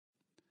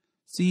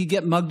So you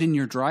get mugged in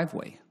your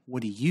driveway.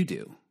 What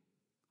do?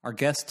 Our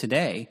guest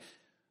today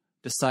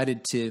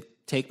decided to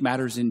take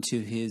matters into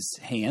his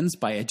hands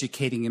by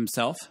educating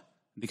himself,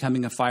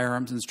 becoming a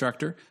firearms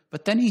instructor,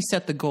 but then he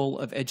set the goal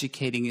of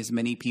educating as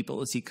many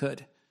people as he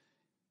could.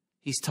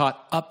 He's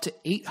taught up to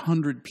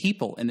 800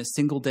 people in a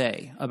single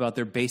day about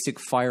their basic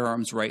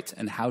firearms rights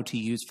and how to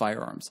use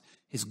firearms.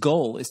 His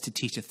goal is to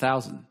teach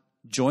 1,000.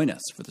 Join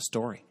us for the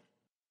story.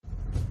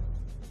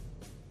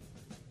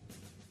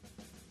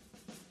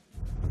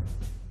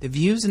 The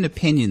views and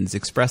opinions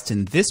expressed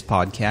in this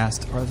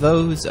podcast are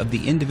those of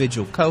the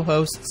individual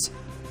co-hosts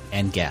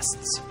and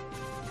guests.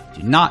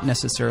 Do not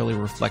necessarily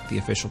reflect the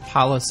official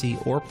policy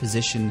or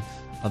position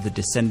of the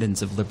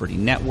Descendants of Liberty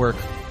Network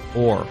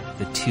or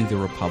the To the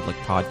Republic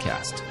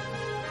podcast.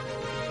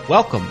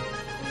 Welcome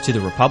to the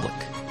Republic,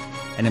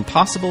 an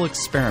impossible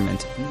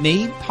experiment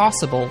made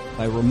possible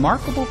by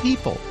remarkable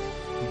people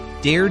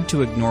who dared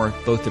to ignore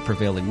both the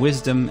prevailing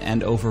wisdom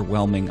and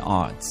overwhelming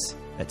odds.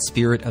 That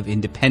spirit of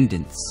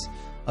independence,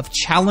 of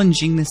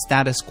challenging the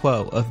status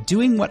quo, of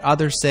doing what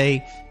others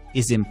say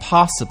is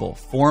impossible,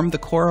 form the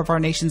core of our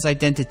nation's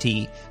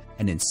identity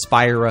and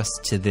inspire us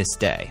to this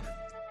day.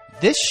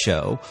 This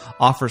show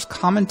offers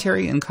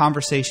commentary and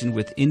conversation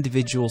with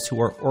individuals who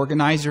are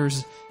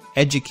organizers,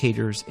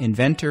 educators,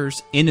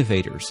 inventors,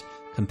 innovators,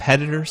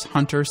 competitors,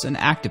 hunters, and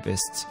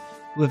activists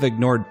who have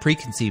ignored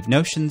preconceived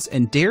notions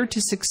and dared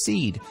to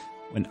succeed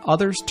when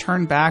others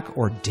turned back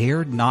or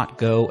dared not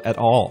go at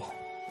all.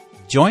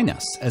 Join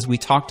us as we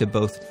talk to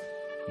both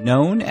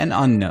known and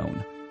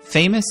unknown,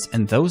 famous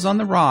and those on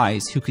the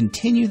rise who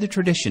continue the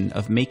tradition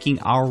of making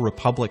our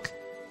republic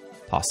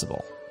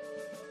possible.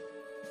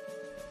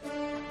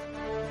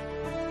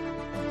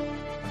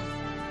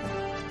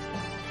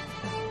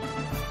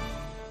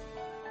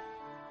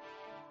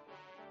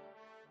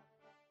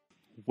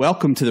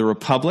 Welcome to the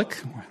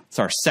Republic. It's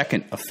our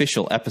second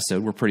official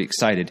episode. We're pretty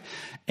excited.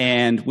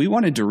 And we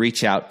wanted to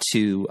reach out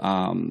to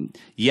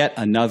yet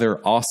another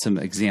awesome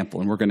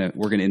example. And we're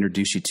gonna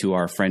introduce you to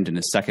our friend in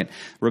a second.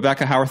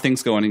 Rebecca, how are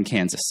things going in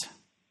Kansas?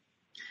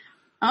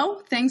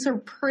 Oh, things are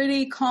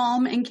pretty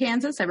calm in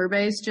Kansas.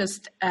 Everybody's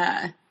just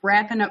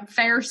wrapping up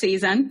fair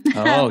season.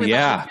 Oh,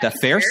 yeah. The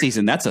fair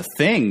season, that's a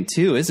thing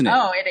too, isn't it?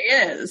 Oh, it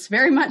is.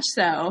 Very much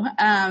so.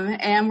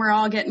 And we're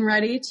all getting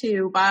ready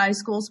to buy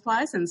school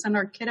supplies and send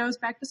our kiddos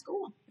back to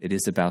school. It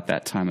is about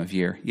that time of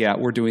year. Yeah,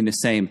 we're doing the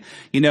same.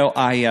 You know,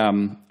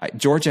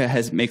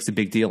 Georgia makes a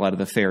big deal out of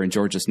the fair, and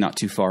Georgia's not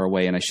too far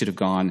away, and I should have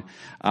gone.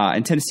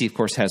 And Tennessee, of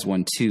course, has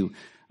one too.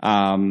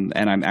 And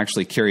I'm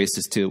actually curious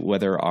as to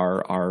whether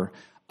our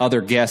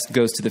other guest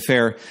goes to the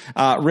fair.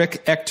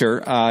 Rick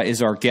Ector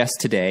is our guest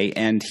today,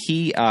 and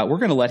we're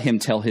going to let him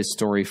tell his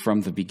story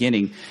from the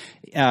beginning.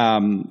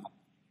 And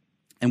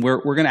we're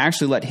going to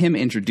actually let him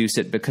introduce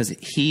it because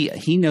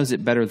he knows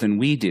it better than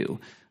we do.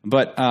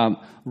 But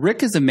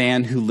Rick is a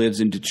man who lives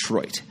in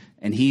Detroit,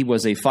 and he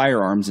was a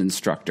firearms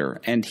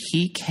instructor, and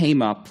he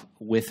came up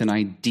with an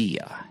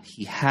idea.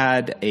 He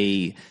had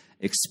a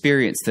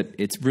experience that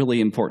it's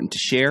really important to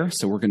share,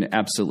 so we're going to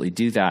absolutely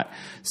do that.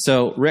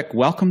 So, Rick,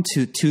 welcome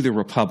to the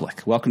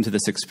Republic. Welcome to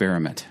this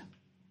experiment.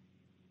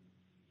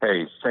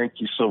 Hey, thank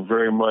you so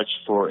very much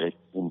for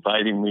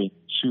inviting me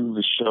to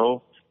the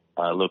show.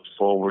 I look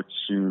forward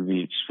to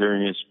the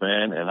experience,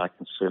 man, and I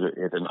consider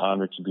it an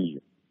honor to be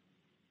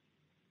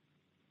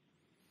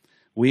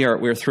here.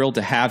 We're thrilled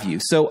to have you.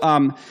 So,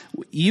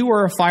 you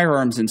are a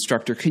firearms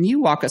instructor. Can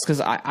you walk us?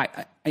 Because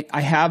I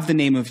have the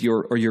name of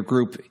your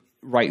group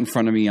right in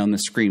front of me on the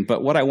screen.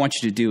 But what I want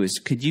you to do is,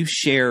 could you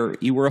share,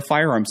 you were a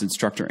firearms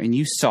instructor and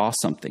you saw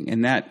something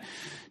and that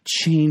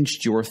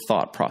changed your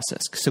thought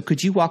process. So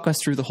could you walk us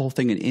through the whole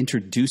thing and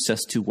introduce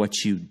us to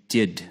what you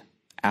did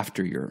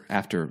after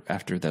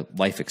the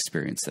life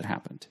experience that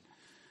happened?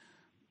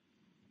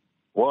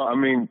 Well, I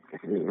mean,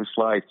 it's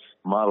like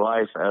my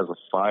life as a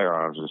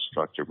firearms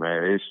instructor,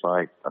 man. It's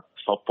like a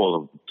couple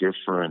of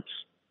different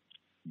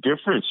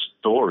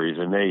stories,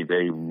 and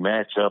they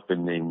match up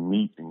and they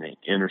meet and they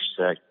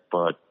intersect.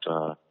 But,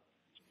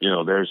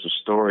 there's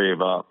a story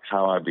about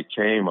how I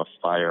became a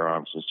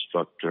firearms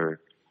instructor,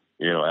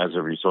 as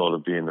a result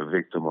of being a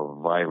victim of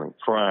violent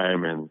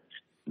crime. And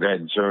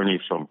that journey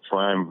from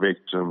crime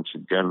victim to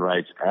gun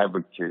rights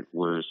advocate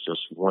was just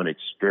one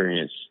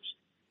experience,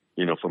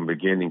 from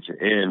beginning to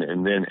end.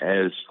 And then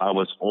as I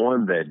was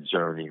on that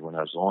journey, when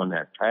I was on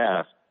that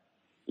path,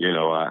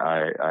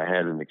 I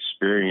had an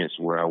experience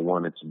where I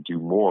wanted to do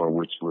more,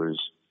 which was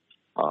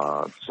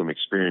some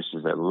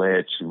experiences that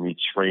led to me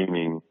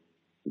training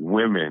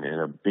women in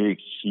a big,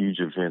 huge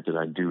event that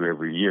I do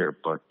every year.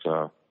 But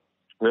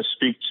let's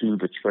speak to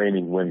the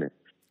training women.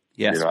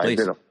 Yes, please. I've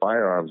been a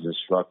firearms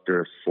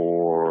instructor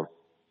for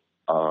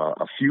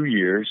a few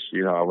years.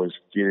 I was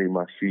getting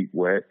my feet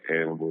wet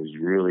and was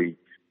really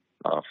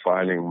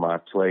finding my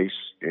place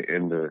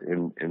in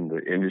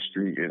the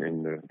industry and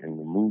in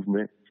the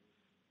movement.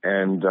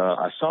 And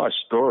I saw a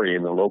story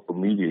in the local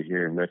media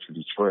here in Metro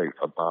Detroit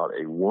about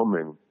a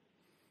woman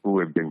who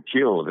had been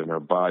killed and her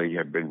body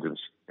had been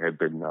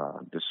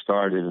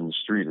discarded in the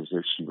street as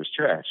if she was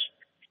trash.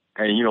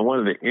 And, you know, one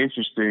of the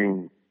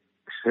interesting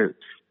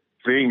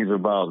things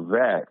about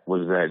that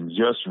was that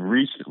just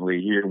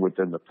recently here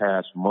within the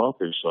past month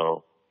or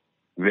so,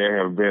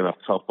 there have been a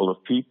couple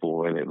of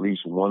people, and at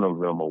least one of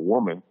them, a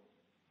woman,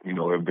 you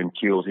know, have been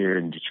killed here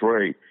in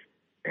Detroit.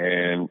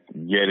 And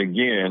yet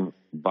again,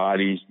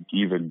 bodies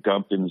either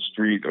dumped in the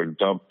street or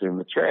dumped in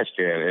the trash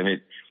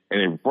can.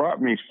 And it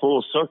brought me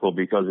full circle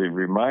because it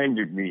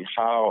reminded me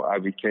how I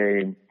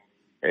became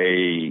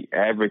a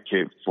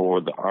advocate for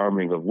the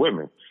arming of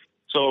women.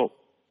 So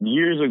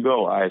years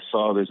ago, I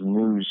saw this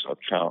news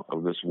account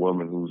of this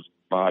woman whose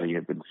body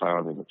had been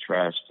found in a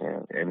trash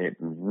can, and it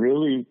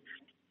really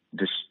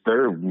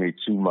disturbed me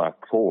to my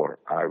core.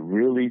 I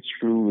really,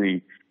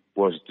 truly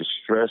was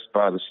distressed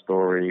by the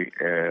story,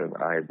 and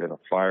I had been a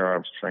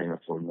firearms trainer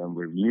for a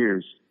number of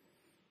years,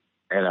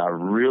 and I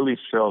really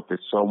felt that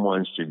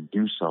someone should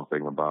do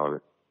something about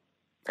it.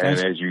 And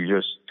as you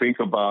just think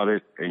about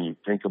it and you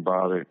think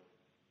about it,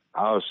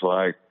 I was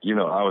like, you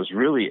know, I was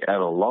really at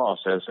a loss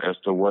as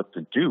to what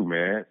to do,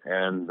 man.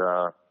 And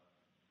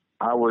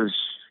I was,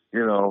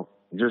 you know,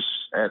 just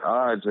at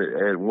odds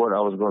at what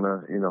I was going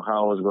to, you know,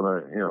 how I was going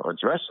to, you know,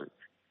 address it.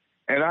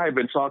 And I had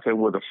been talking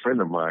with a friend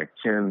of mine,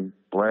 Ken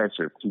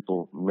Blanchard.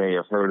 People may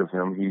have heard of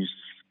him. He's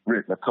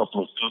written a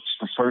couple of books,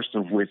 the first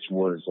of which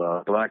was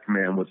Black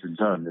Man with a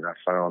Gun that I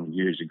found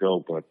years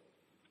ago. But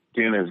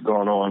Ken has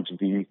gone on to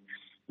be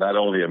not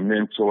only a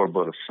mentor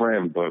but a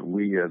friend. But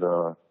we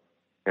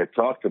had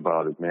talked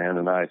about it, man,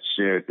 and I had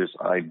shared this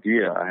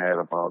idea I had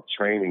about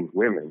training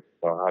women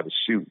on how to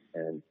shoot.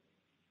 And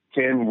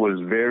Ken was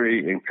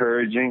very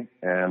encouraging,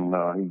 and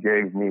he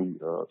gave me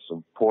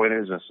some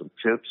pointers and some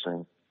tips,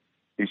 and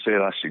he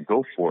said I should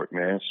go for it,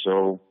 man.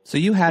 So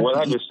you had what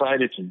I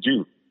decided to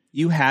do.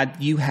 You had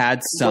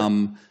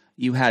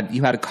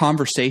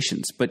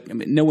conversations, but I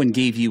mean, no one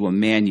gave you a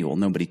manual.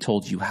 Nobody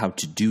told you how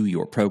to do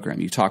your program.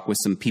 You talked with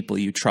some people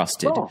you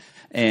trusted,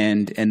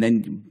 and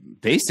then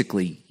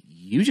basically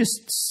you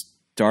just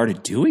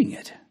started doing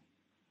it.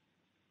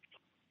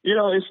 You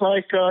know, it's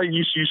like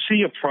you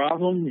see a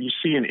problem, you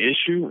see an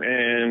issue,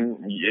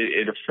 and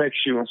it affects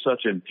you on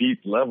such a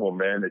deep level,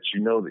 man, that you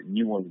know that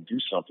you want to do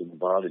something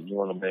about it. You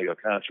want to make a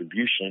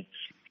contribution.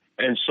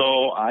 And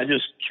so I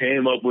just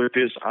came up with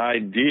this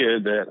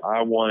idea that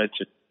I wanted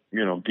to,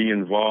 you know, be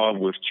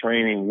involved with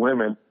training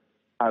women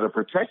how to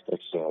protect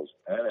themselves.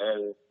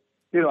 And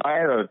you know, I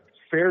had a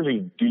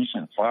fairly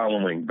decent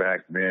following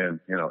back then,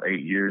 you know,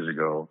 8 years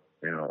ago,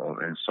 you know,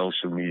 in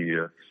social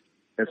media.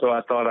 And so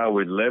I thought I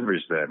would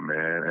leverage that,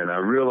 man. And I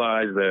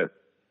realized that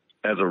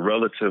as a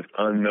relative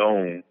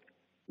unknown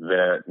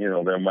that, you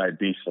know, there might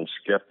be some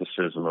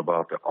skepticism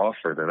about the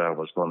offer that I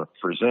was going to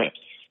present.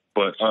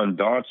 But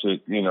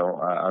undaunted, you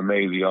know, I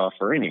made the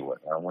offer anyway.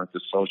 I went to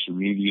social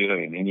media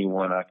and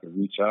anyone I could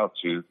reach out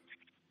to,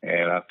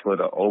 and I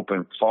put an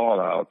open call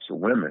out to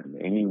women.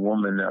 Any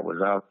woman that was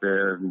out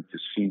there who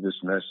could see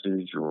this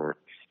message or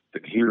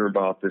could hear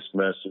about this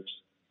message,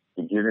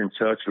 to get in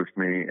touch with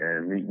me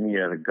and meet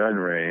me at a gun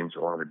range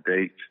on a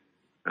date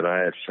that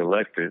I had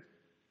selected,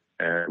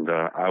 and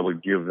I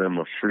would give them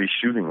a free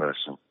shooting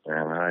lesson.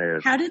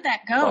 And how did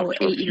that go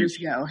 8 years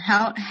ago?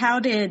 How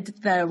did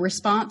the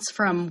response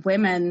from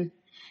women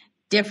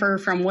differ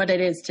from what it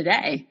is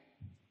today?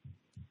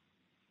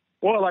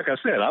 Well, like I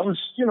said, I was,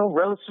 you know,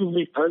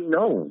 relatively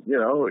unknown. You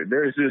know,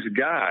 there's this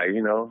guy,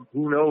 you know,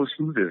 who knows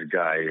who this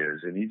guy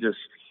is, and he just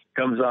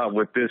comes out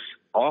with this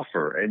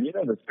offer. And, you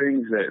know, the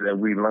things that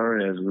we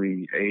learn as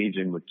we age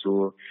and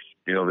mature,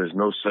 you know, there's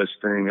no such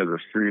thing as a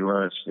free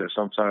lunch. There's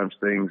sometimes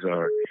things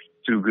are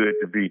too good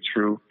to be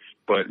true.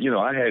 But, you know,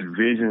 I had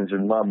visions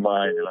in my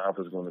mind that I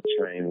was going to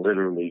train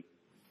literally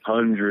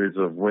hundreds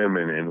of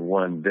women in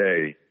one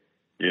day,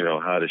 you know,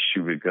 how to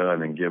shoot a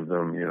gun and give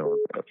them, you know,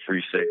 a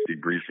free safety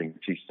briefing,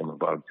 teach them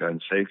about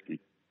gun safety.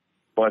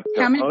 But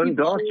how many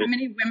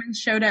women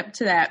showed up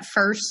to that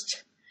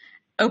first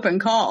open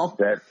call?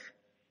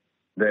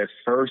 That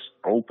first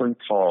open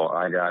call,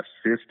 I got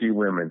 50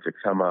 women to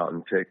come out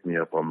and take me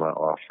up on my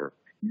offer.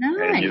 Nice.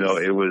 And, you know,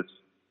 it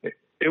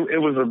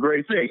was a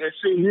great thing. And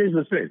see, here's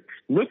the thing.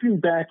 Looking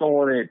back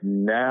on it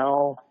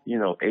now, you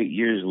know, 8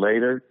 years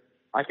later,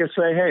 I can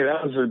say, hey,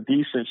 that was a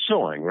decent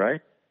showing,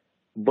 right?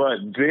 But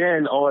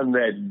then on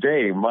that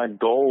day, my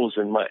goals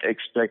and my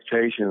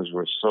expectations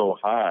were so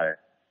high,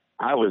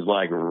 I was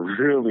like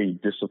really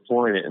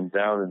disappointed and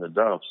down in the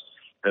dumps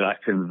that I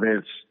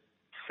convinced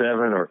 7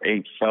 or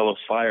 8 fellow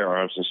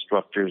firearms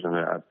instructors, and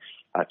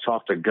I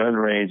talked a gun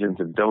range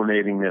into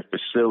donating their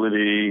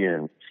facility,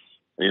 and,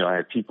 you know, I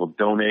had people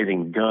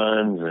donating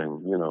guns,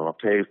 and, you know, I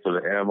paid for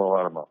the ammo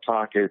out of my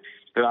pocket,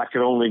 that I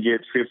could only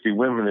get 50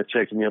 women to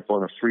take me up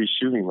on a free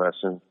shooting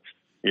lesson,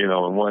 you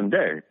know, in one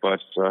day. But,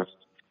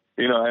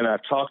 you know, and I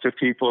talked to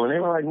people, and they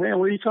were like, man,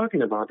 what are you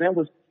talking about? That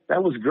was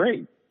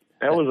great.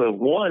 That was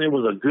it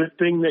was a good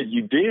thing that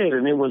you did,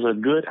 and it was a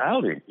good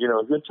outing, you know,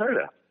 a good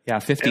turnout. Yeah,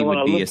 50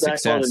 would be a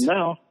success.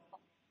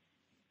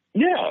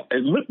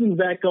 And looking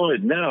back on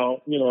it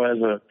now, you know,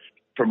 as a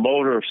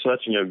promoter of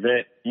such an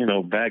event, you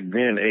know, back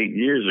then 8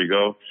 years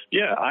ago,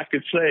 yeah, I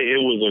could say it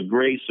was a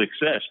great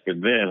success.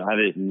 But then I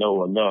didn't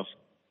know enough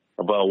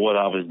about what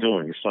I was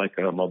doing. It's like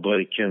my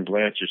buddy Ken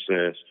Blanchard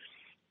says,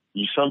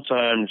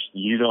 sometimes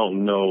you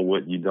don't know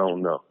what you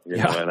don't know. You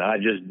know, and I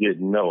just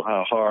didn't know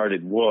how hard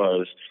it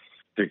was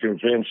to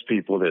convince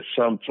people that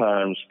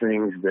sometimes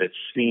things that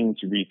seem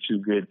to be too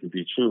good to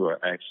be true are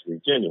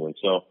actually genuine.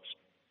 So,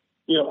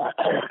 you know,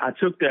 I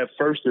took that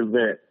first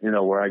event, you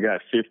know, where I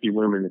got 50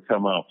 women to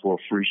come out for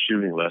a free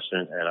shooting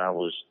lesson, and I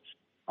was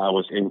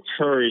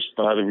encouraged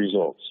by the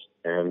results.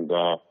 And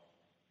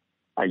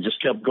I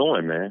just kept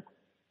going, man.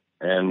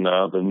 And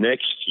the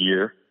next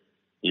year,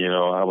 you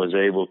know, I was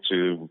able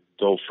to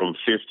go from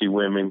 50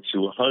 women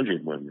to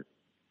 100 women.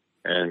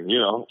 And, you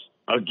know,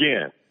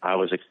 again, I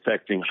was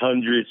expecting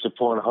hundreds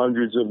upon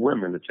hundreds of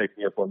women to take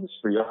me up on this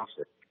free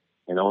offer.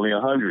 And only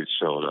 100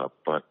 showed up.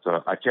 But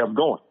I kept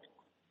going.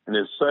 And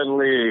then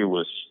suddenly it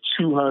was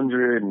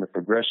 200, and the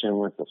progression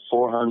went to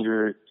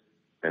 400,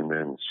 and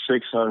then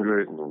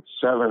 600, and then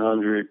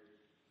 700.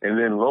 And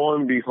then lo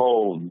and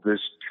behold, this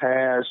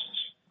past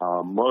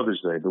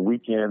Mother's Day, the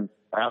weekend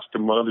after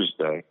Mother's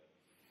Day,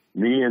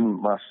 me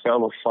and my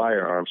fellow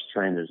firearms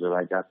trainers that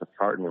I got to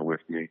partner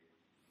with me,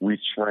 we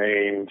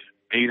trained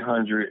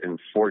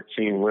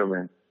 814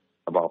 women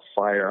about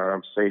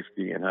firearm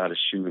safety and how to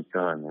shoot a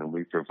gun, and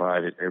we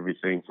provided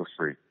everything for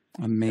free.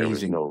 Amazing. There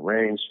was no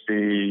range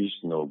fees,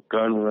 no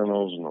gun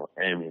rentals, no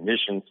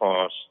ammunition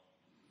costs.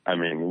 I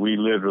mean, we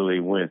literally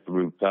went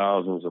through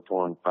thousands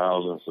upon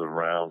thousands of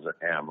rounds of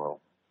ammo.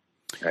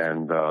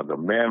 And the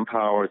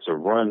manpower to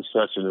run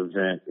such an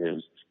event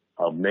is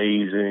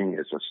amazing.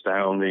 It's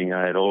astounding.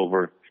 I had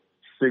over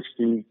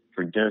 60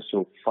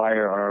 credentialed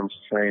firearms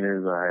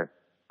trainers. I had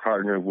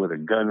partnered with a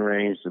gun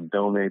range to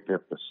donate their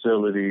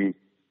facility.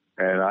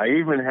 And I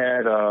even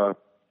had,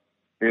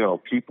 you know,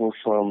 people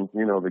from,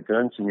 you know, the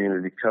gun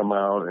community come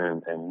out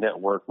and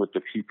network with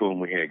the people.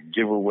 And we had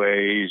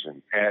giveaways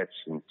and hats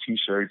and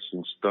T-shirts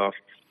and stuff.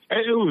 And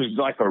it was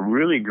like a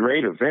really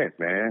great event,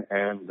 man.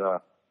 And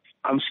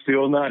I'm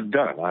still not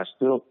done. I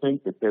still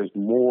think that there's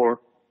more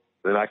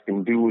that I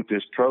can do with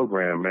this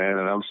program, man.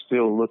 And I'm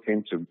still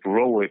looking to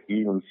grow it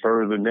even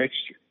further next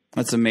year.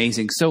 That's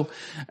amazing. So,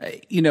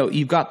 you know,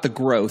 you've got the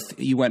growth.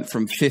 You went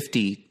from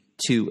 50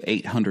 to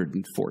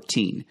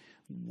 814.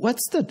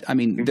 What's the? I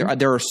mean,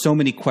 there are so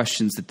many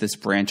questions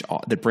that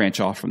branch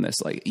off from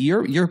this. Like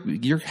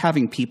you're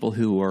having people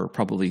who are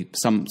probably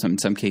some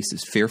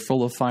cases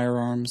fearful of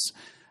firearms.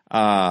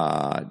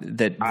 I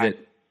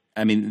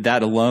mean,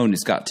 that alone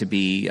has got to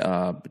be.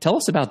 Tell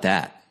us about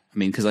that. I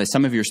mean, because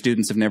some of your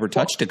students have never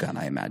touched a gun,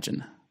 I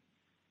imagine.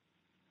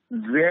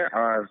 There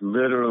are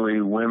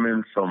literally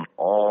women from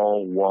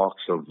all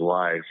walks of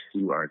life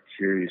who are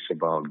curious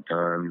about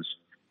guns,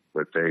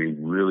 but they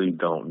really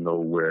don't know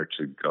where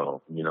to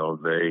go. You know,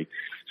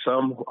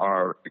 some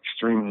are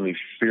extremely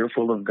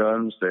fearful of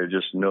guns. They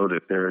just know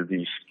that there are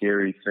these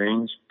scary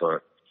things,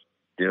 but,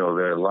 you know,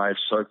 their life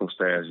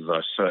circumstances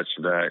are such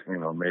that, you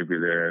know, maybe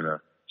they're in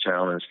a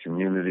challenged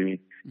community.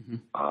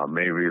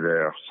 Maybe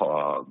they're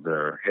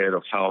head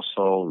of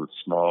household with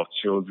small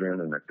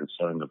children and they're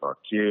concerned about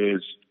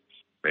kids.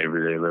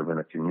 Maybe they live in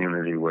a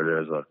community where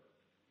there's a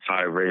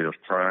high rate of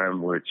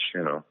crime, which,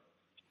 you know,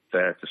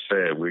 sad to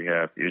say, we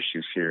have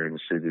issues here in the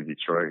city of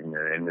Detroit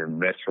and in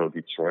Metro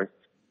Detroit.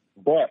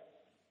 But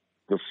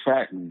the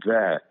fact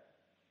that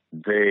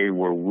they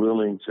were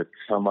willing to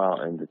come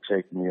out and to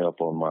take me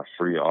up on my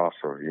free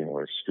offer, you know,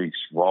 it speaks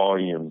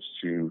volumes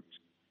to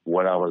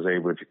what I was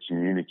able to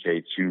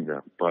communicate to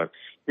them. But,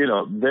 you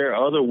know, there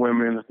are other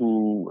women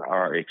who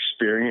are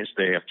experienced.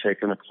 They have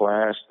taken a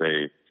class.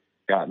 They've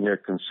gotten their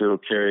concealed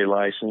carry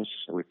license.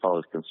 We call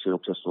it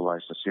concealed pistol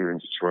license here in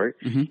Detroit.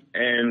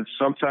 And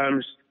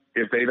sometimes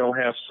if they don't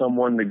have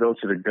someone to go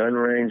to the gun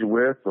range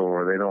with,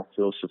 or they don't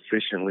feel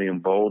sufficiently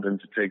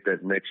emboldened to take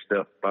that next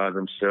step by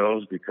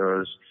themselves,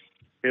 because,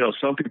 you know,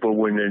 some people,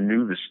 when they're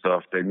new to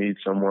stuff, they need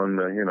someone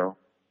to, you know,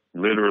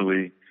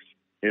 literally,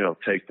 you know,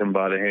 take them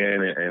by the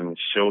hand and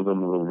show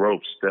them the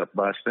ropes step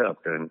by step.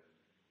 And,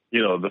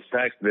 you know, the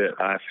fact that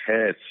I've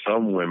had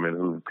some women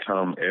who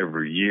come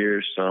every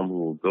year, some who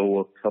will go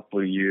a couple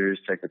of years,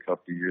 take a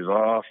couple of years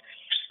off,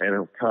 and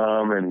have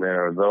come, and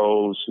there are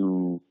those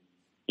who,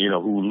 you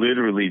know, who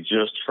literally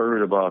just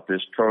heard about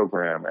this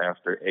program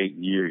after 8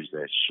 years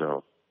that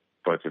show.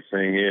 But the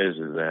thing is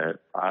that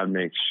I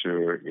make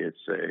sure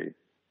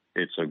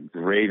it's a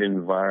great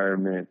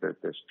environment,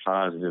 that there's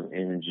positive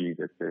energy,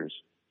 that there's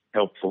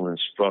helpful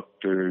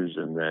instructors,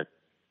 and that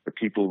the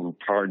people who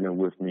partner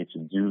with me to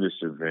do this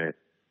event,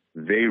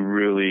 they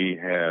really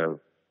have,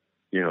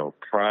 you know,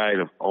 pride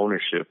of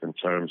ownership in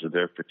terms of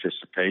their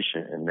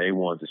participation, and they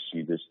want to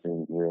see this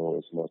thing grow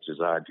as much as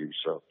I do.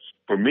 So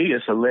for me,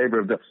 it's a labor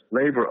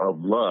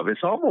of love.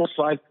 It's almost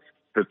like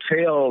the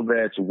tail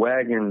that's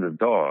wagging the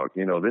dog.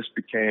 You know, this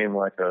became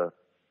like a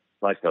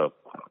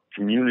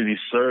community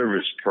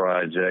service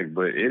project,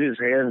 but it is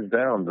hands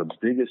down the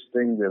biggest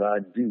thing that I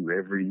do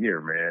every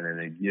year, man. And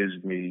it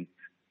gives me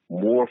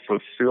more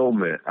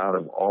fulfillment out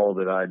of all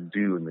that I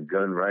do in the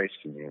gun rights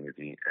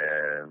community.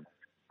 And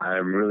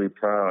I'm really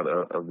proud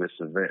of this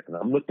event. And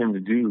I'm looking to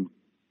do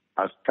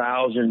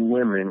 1,000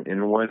 women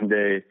in one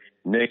day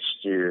next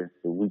year,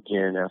 the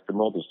weekend after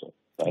Mother's Day.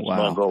 That's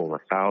my goal,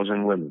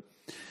 1,000 women.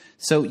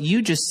 So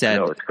you just said, I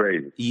know, it's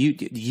crazy.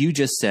 You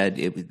just said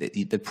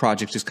the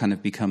project has kind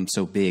of become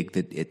so big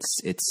that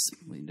it's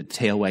the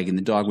tail wagging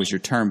the dog was your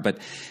term. But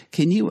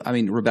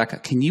Rebecca,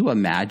 can you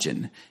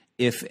imagine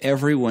if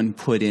everyone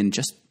put in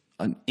just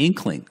an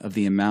inkling of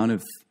the amount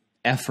of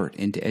effort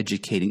into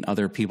educating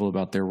other people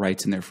about their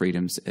rights and their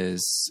freedoms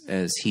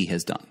as he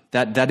has done?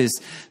 That is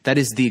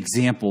the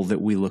example that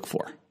we look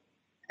for.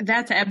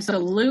 That's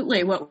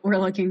absolutely what we're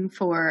looking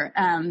for,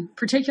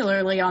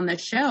 particularly on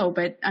this show,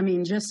 but I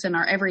mean, just in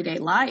our everyday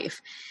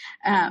life.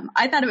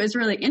 I thought it was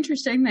really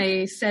interesting.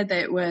 They said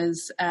that it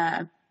was,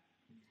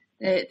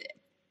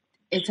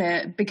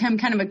 it's become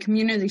kind of a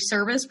community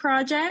service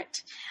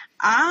project.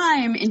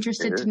 I'm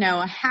interested to know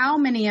how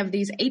many of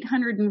these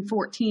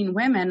 814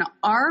 women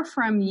are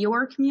from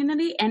your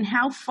community and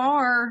how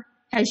far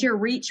has your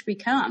reach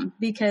become?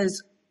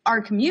 Because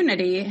our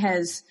community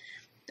has,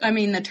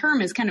 the term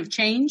has kind of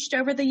changed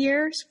over the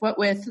years, what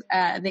with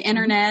the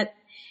internet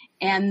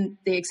and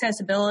the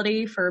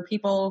accessibility for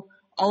people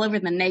all over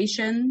the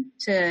nation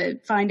to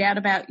find out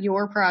about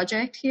your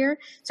project here.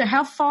 So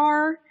how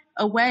far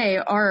away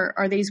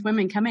are these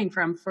women coming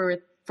from for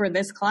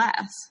this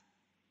class?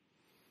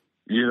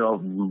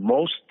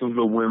 Most of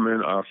the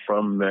women are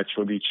from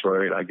Metro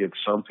Detroit. I get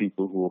some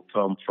people who will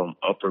come from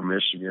Upper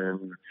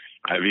Michigan.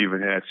 I've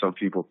even had some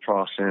people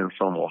cross in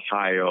from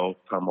Ohio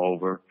come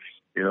over.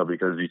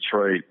 Because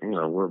Detroit,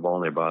 we're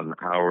only about an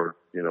hour,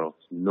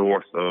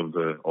 north of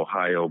the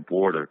Ohio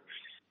border.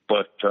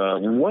 But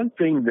one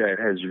thing that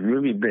has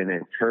really been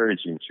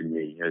encouraging to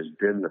me has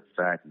been the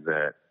fact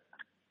that,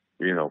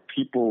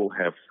 people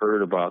have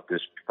heard about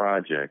this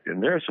project.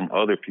 And there are some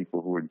other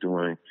people who are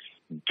doing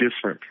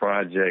different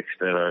projects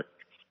that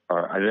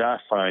I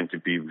find to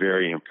be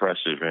very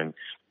impressive. And,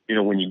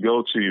 when you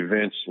go to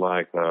events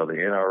like the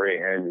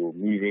NRA annual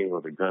meeting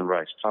or the Gun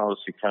Rights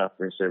Policy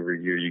Conference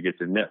every year, you get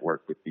to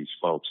network with these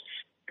folks.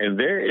 And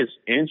there is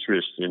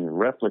interest in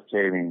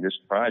replicating this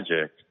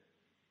project,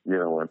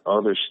 in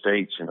other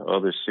states and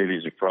other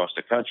cities across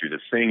the country.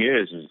 The thing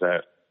is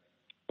that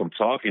I'm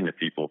talking to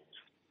people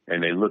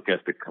and they look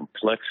at the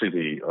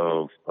complexity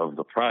of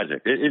the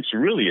project. It's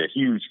really a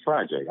huge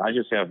project. I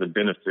just have the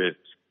benefit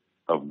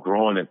of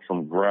growing it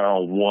from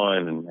ground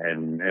one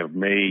and have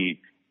made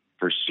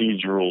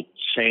procedural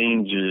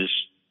changes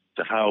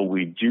to how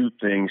we do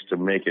things to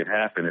make it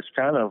happen. It's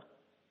kind of,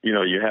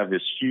 you have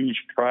this huge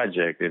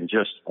project and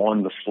just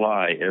on the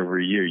fly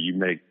every year you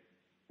make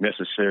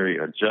necessary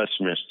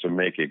adjustments to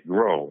make it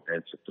grow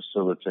and to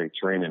facilitate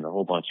training a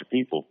whole bunch of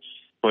people.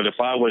 But if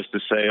I was to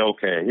say,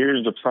 okay,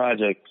 here's the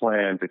project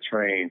plan to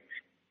train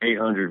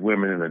 800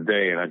 women in a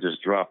day, and I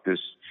just drop this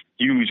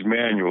huge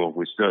manual,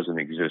 which doesn't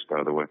exist,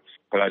 by the way,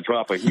 but I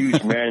drop a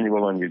huge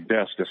manual on your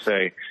desk to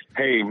say,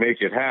 hey,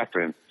 make it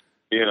happen.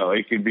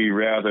 It could be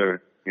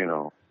rather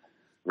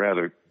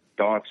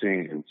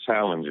daunting and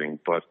challenging.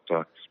 But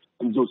the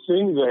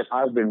thing that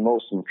I've been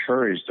most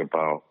encouraged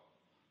about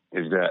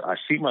is that I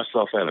see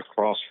myself at a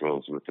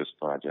crossroads with this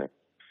project.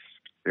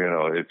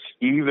 It's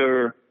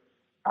either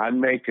I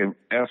make an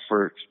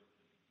effort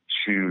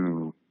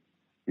to,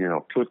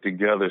 put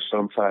together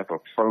some type of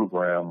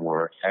program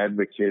where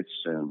advocates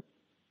and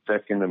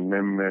Second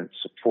Amendment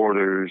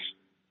supporters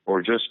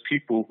or just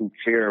people who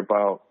care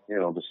about,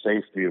 the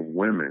safety of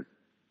women,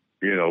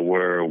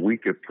 where we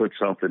could put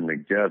something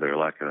together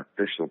like an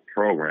official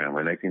program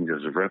and they can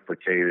just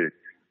replicate it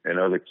in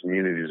other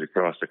communities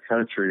across the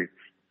country.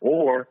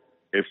 Or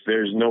if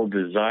there's no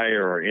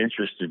desire or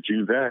interest to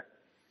do that,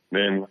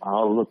 then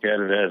I'll look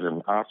at it as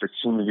an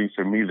opportunity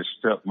for me to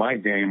step my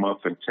game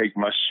up and take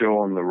my show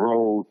on the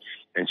road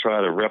and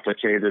try to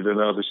replicate it in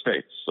other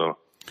states. So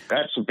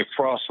that's the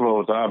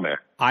crossroads I'm at.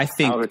 I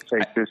think how to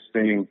take this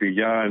thing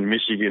beyond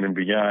Michigan and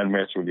beyond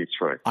Metro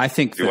Detroit. I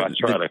think do I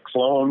try to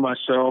clone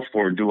myself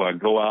or do I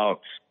go out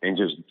and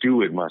just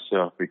do it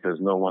myself because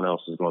no one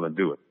else is going to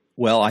do it?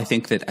 Well, I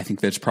think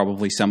there's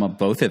probably some of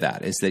both of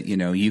that. Is that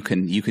you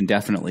can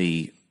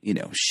definitely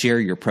share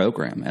your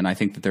program, and I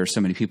think that there are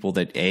so many people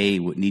that A,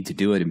 would need to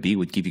do it, and B,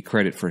 would give you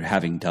credit for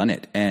having done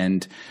it,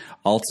 and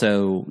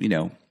also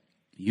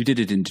you did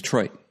it in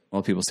Detroit.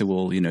 Well, people say,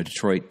 well,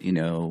 Detroit,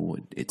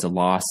 it's a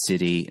lost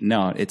city.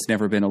 No, it's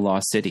never been a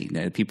lost city.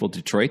 People in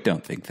Detroit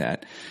don't think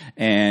that.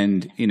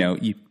 And,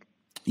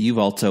 you've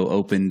also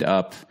opened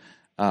up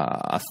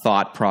a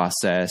thought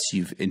process.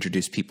 You've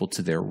introduced people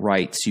to their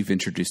rights. You've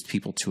introduced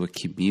people to a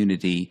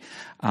community,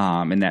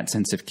 and that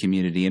sense of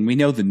community. And we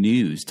know the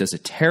news does a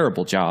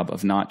terrible job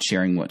of not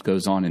sharing what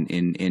goes on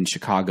in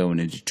Chicago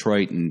and in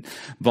Detroit and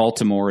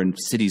Baltimore and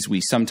cities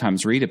we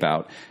sometimes read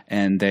about,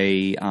 and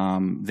they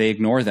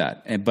ignore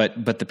that.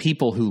 But the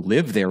people who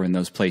live there in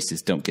those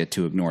places don't get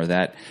to ignore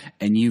that.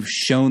 And you've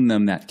shown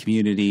them that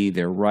community,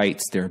 their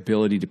rights, their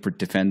ability to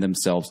defend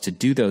themselves, to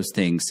do those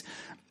things.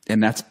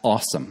 And that's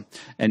awesome.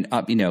 And,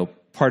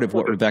 part of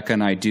what Rebecca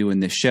and I do in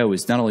this show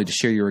is not only to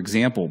share your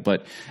example,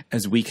 but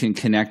as we can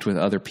connect with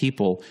other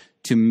people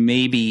to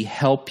maybe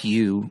help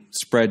you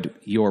spread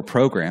your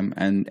program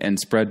and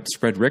spread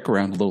Rick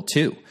around a little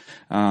too.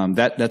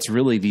 That's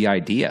really the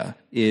idea,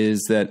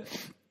 is that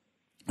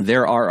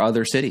there are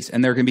other cities,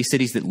 and there can be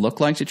cities that look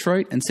like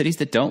Detroit and cities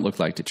that don't look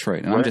like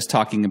Detroit. And I'm just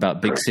talking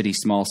about big city,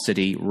 small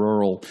city,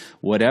 rural,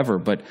 whatever.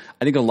 But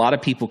I think a lot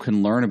of people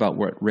can learn about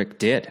what Rick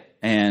did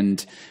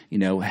and,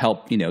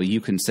 help,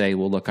 you can say,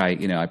 well, look, I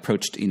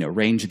approached,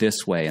 range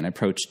this way, and I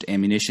approached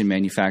ammunition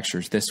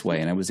manufacturers this way.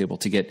 And I was able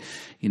to get,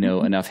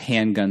 enough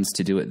handguns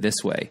to do it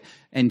this way.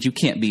 And you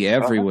can't be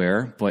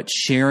everywhere, but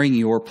sharing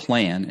your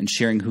plan and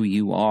sharing who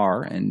you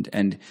are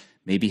and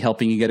maybe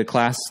helping you get a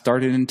class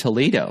started in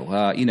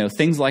Toledo,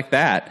 things like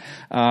that.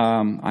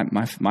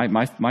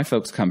 My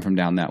folks come from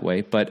down that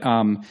way, but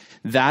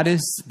that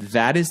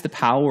is the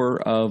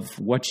power of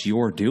what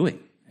you're doing,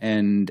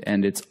 and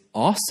it's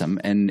awesome,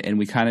 and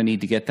we kind of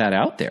need to get that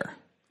out there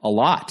a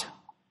lot.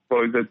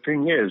 Well, the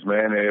thing is,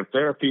 man, if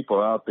there are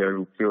people out there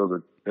who feel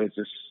that there's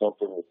just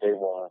something that they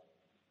want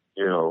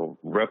to,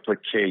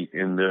 replicate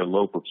in their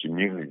local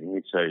community, let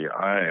me tell you,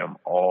 I am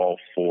all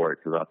for it,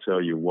 because I'll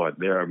tell you what,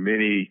 there are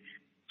many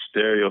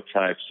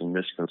stereotypes and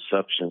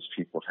misconceptions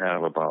people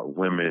have about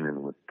women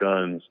and with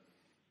guns.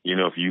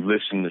 If you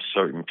listen to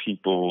certain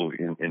people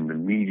in the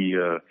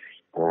media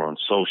or on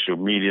social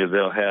media,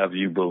 they'll have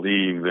you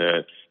believe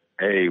that,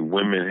 hey,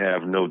 women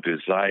have no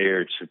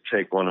desire to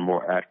take on a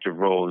more active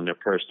role in their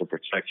personal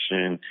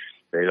protection.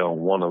 They don't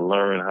want to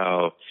learn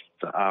how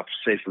to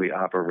safely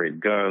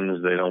operate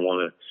guns. They don't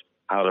want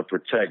how to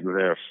protect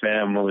their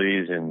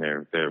families and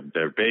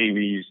their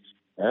babies.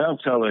 And I'm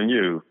telling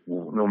you,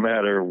 no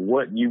matter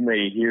what you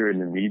may hear in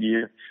the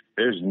media,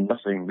 there's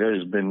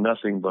been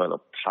nothing but a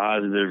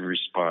positive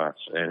response,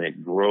 and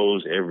it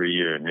grows every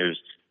year. And there's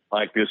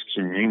like this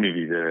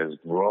community that has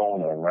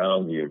grown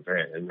around the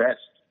event. And that's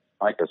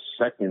like a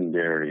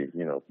secondary,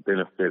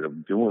 benefit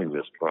of doing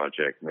this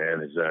project,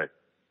 man, is that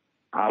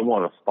I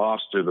want to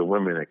foster the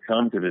women that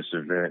come to this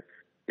event,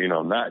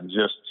 not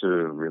just to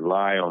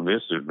rely on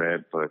this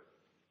event, but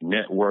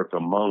network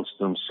amongst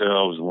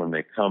themselves when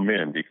they come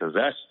in, because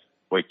that's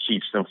what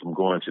keeps them from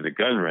going to the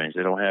gun range.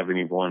 They don't have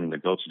anyone to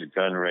go to the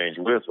gun range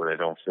with, or they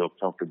don't feel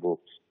comfortable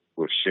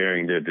with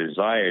sharing their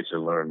desire to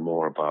learn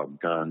more about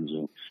guns.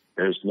 And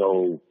there's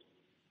no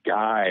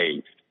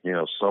guide,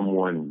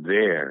 someone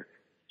there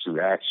to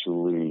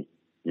actually,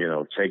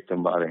 take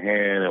them by the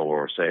hand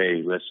or say,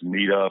 hey, let's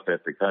meet up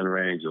at the gun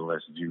range and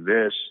let's do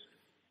this.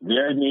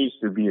 There needs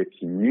to be a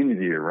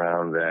community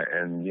around that.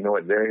 And you know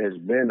what? There has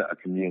been a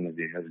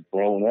community that has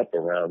grown up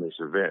around this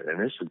event. And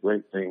it's a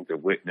great thing to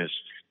witness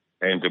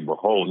and to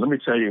behold. Let me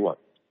tell you what,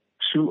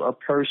 to a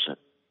person,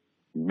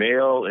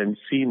 male and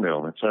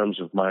female, in terms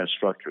of my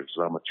instructors,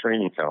 I'm a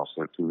training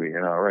counselor through the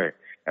NRA,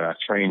 and I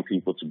train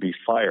people to be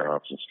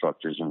firearms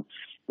instructors. And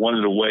one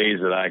of the ways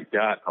that I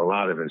got a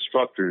lot of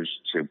instructors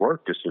to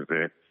work this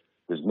event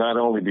is not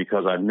only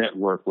because I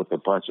network with a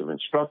bunch of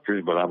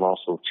instructors, but I've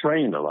also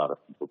trained a lot of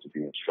people to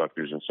be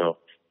instructors. And so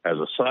as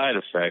a side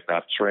effect,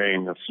 I've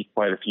trained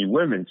quite a few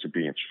women to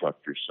be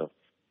instructors. So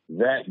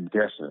that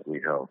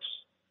definitely helps.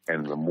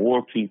 And the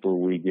more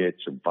people we get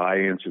to buy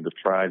into the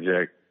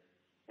project,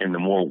 and the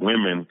more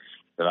women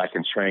that I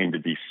can train to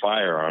be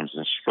firearms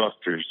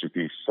instructors, to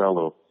be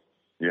fellow,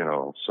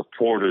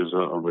 supporters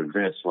of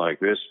events like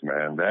this,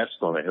 man, that's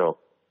going to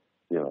help,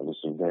 this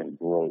event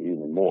grow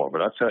even more.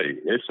 But I tell you,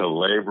 it's a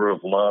labor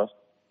of love.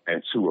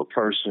 And to a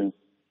person,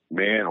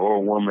 man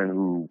or woman,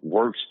 who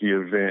works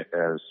the event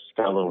as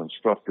fellow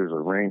instructors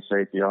or range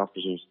safety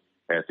officers,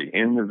 at the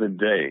end of the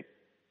day,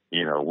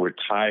 we're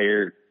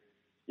tired,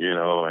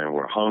 and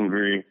we're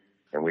hungry,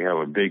 and we have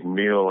a big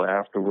meal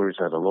afterwards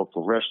at a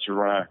local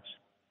restaurant.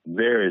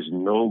 There is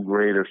no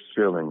greater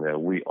feeling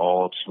that we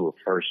all, to a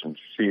person,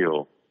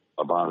 feel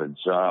about a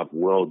job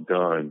well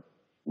done,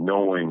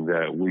 knowing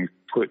that we've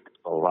put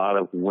a lot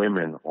of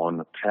women on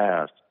the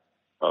path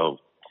of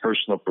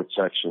personal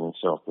protection and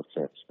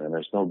self-defense. And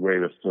there's no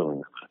greater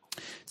feeling.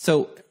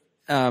 So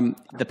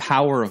the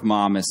power of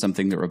mom is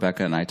something that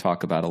Rebecca and I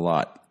talk about a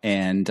lot.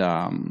 And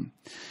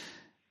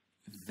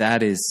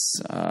that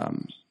is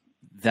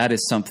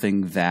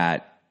something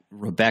that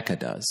Rebecca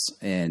does.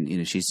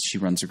 And, she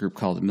runs a group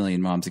called A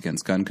Million Moms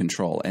Against Gun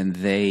Control. And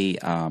they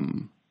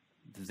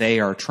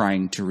are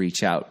trying to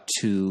reach out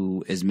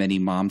to as many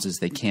moms as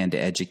they can to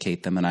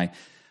educate them. And I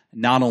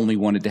not only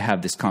wanted to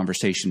have this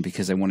conversation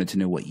because I wanted to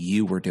know what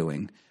you were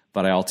doing,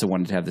 but I also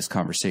wanted to have this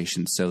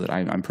conversation so that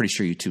I'm pretty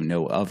sure you two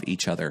know of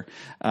each other,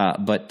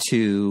 but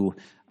to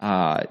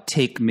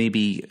take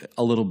maybe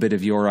a little bit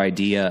of your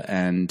idea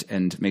and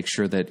make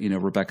sure that,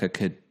 Rebecca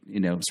could,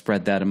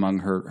 spread that among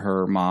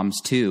her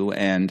moms too.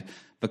 And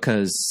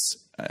because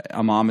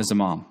a mom is a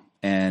mom,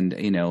 And,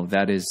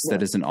 that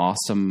is an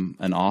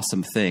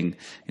awesome thing.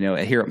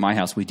 Here at my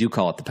house, we do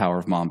call it the power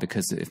of mom,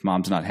 because if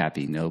mom's not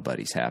happy,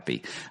 nobody's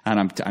happy.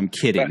 And I'm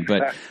kidding,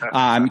 but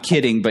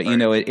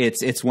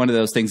it's one of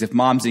those things. If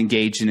mom's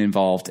engaged and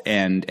involved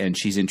and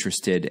she's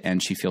interested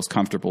and she feels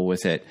comfortable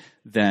with it,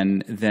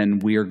 then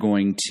we are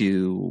going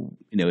to,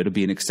 it'll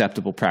be an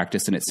acceptable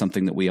practice, and it's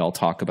something that we all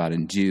talk about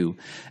and do.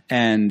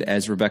 And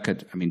as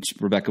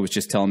Rebecca was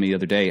just telling me the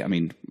other day,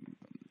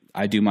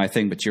 I do my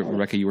thing, but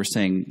Rebecca, you were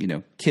saying,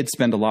 kids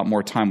spend a lot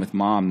more time with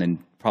mom than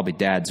probably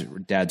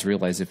dads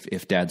realize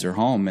if dads are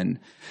home.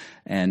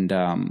 And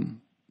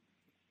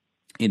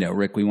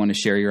Rick, we want to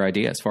share your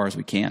idea as far as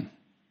we can.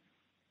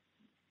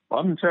 Well,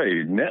 I'm going to tell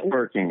you,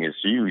 networking is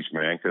huge,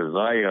 man, because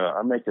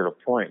I make it a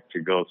point to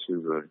go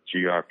to the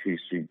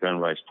GRPC Gun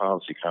Rights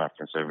Policy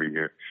Conference every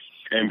year.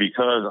 And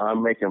because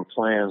I'm making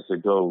plans to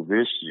go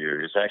this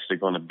year, it's actually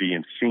going to be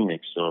in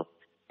Phoenix. So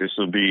this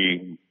will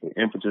be the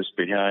impetus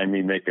behind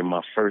me making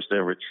my first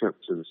ever trip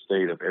to the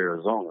state of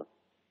Arizona.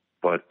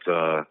 But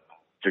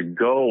to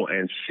go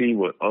and see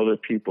what other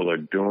people are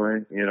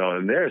doing,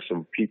 and there are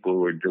some people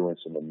who are doing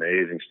some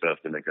amazing stuff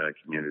in the gun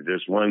community.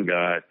 There's one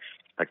guy,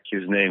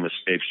 his name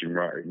escapes me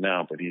right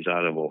now, but he's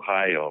out of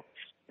Ohio.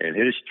 And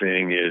his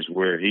thing is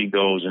where he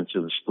goes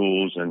into the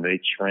schools and they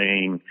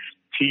train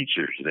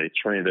teachers.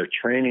 They're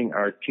training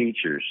our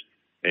teachers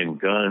in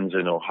guns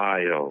in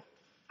Ohio,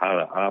 how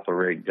to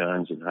operate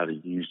guns and how to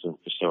use them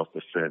for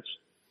self-defense,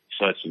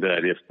 such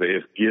that if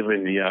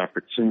given the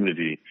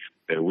opportunity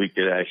that we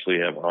could actually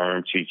have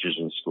armed teachers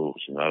in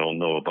schools. And I don't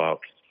know about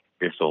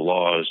if the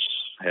laws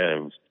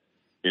have,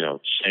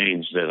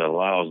 changed that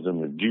allows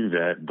them to do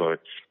that, but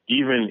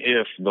even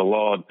if the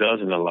law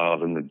doesn't allow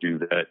them to do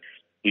that,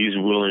 he's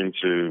willing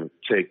to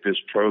take this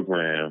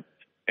program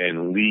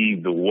and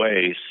lead the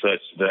way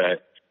such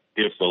that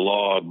if the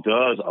law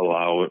does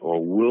allow it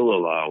or will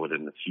allow it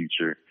in the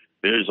future,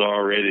 there's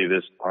already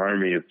this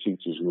army of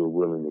teachers who are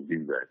willing to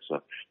do that.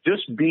 So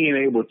just being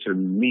able to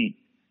meet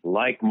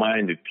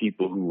like-minded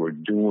people who are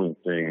doing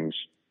things,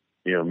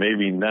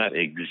 maybe not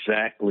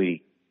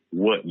exactly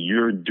what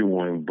you're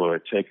doing,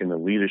 but taking a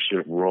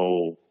leadership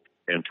role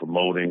in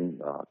promoting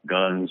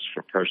guns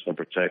for personal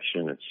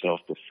protection and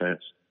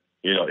self-defense.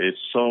 It's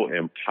so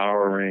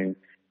empowering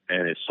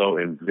and it's so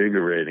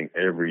invigorating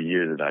every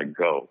year that I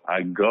go.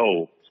 I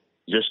go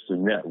just to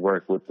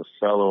network with the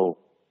fellow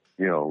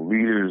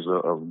leaders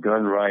of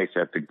gun rights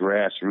at the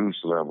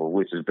grassroots level,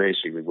 which is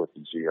basically what the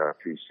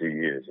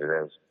GRPC is. It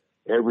has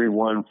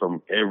everyone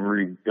from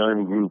every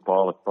gun group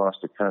all across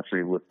the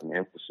country with an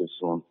emphasis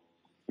on,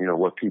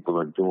 what people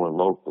are doing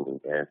locally.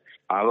 And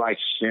I like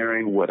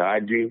sharing what I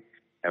do,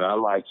 and I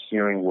like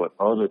hearing what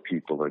other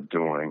people are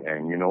doing.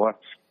 And you know what?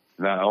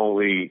 Not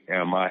only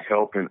am I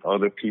helping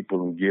other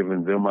people and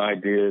giving them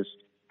ideas,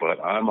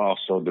 but I'm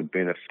also the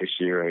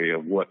beneficiary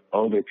of what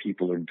other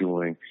people are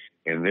doing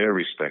in their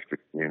respective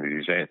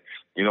communities. And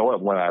you know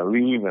what? When I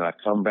leave and I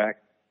come back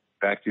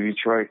to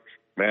Detroit,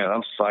 man,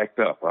 I'm psyched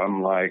up.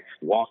 I'm like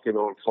walking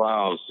on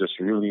clouds, just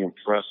really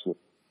impressed with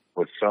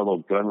what fellow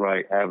gun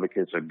right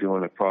advocates are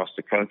doing across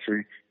the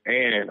country.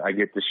 And I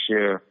get to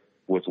share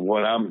with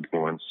what I'm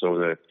doing so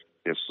that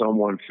if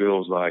someone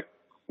feels like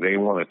they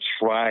want to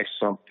try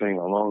something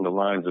along the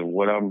lines of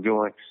what I'm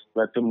doing,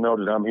 let them know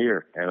that I'm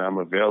here and I'm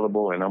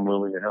available and I'm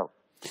willing to help.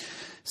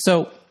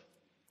 So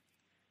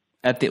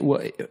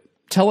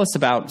tell us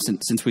about,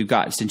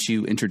 since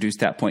you introduced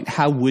that point,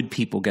 how would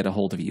people get a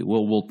hold of you?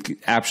 We'll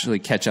actually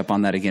catch up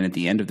on that again at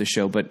the end of the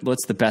show, but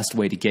what's the best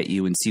way to get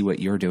you and see what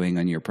you're doing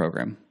on your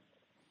program?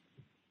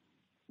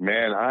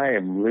 Man, I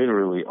am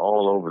literally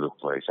all over the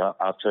place.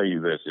 I'll tell you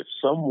this. If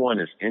someone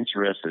is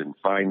interested in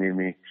finding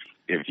me,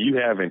 if you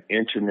have an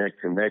internet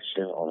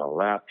connection on a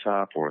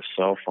laptop or a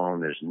cell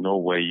phone, there's no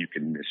way you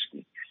can miss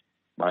me.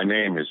 My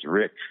name is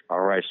Rick,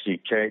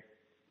 R-I-C-K.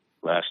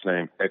 Last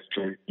name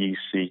Ector,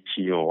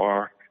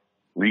 E-C-T-O-R.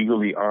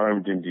 Legally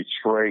Armed in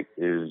Detroit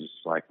is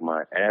like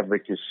my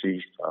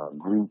advocacy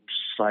group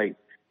site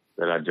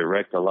that I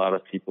direct a lot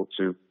of people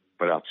to.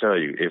 But I'll tell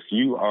you, if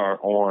you are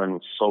on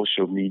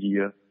social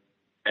media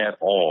at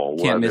all,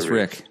 can't miss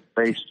Rick.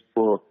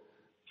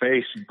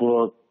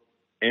 Facebook,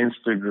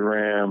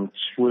 Instagram,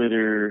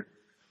 Twitter,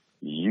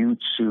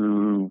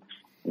 YouTube,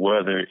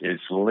 whether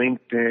it's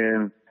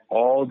LinkedIn,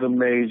 all the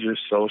major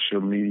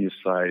social media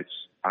sites,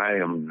 I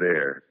am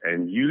there.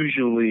 And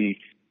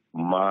usually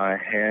my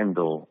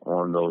handle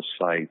on those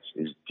sites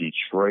is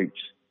Detroit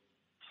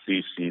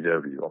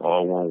CCW,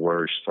 all one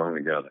word strung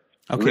together.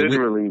 Okay,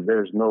 literally,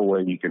 there's no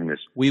way you can miss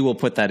it. We will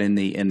put that in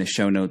the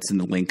show notes and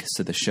the links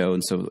to the show.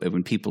 And so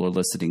when people are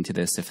listening to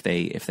this, if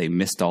they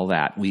missed all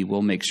that, we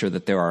will make sure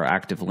that there are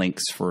active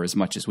links for as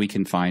much as we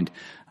can find.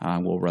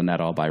 We'll run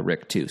that all by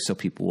Rick too, so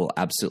people will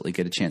absolutely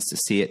get a chance to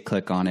see it,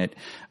 click on it,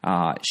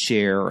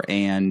 share,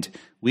 and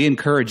we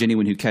encourage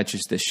anyone who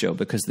catches this show,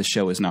 because the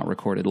show is not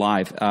recorded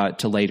live,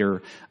 to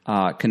later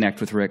connect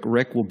with Rick.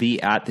 Rick will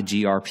be at the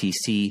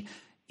GRPC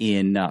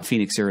in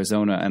Phoenix,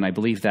 Arizona, and I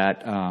believe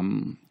that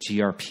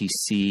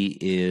GRPC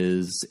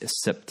is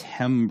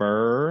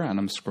September, and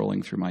I'm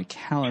scrolling through my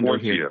calendar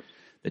here.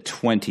 The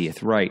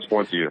 20th, right?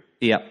 20th.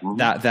 Yeah,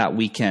 that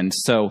weekend.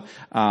 So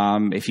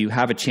if you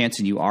have a chance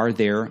and you are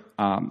there,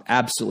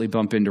 absolutely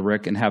bump into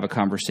Rick and have a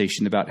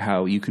conversation about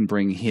how you can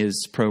bring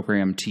his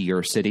program to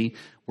your city.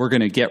 We're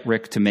going to get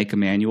Rick to make a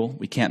manual.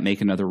 We can't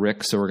make another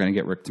Rick, so we're going to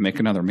get Rick to make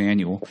another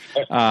manual.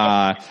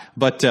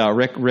 But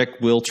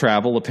Rick will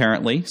travel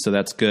apparently, so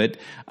that's good.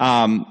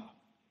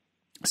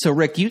 So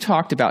Rick, you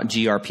talked about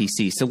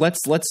GRPC. So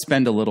let's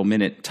spend a little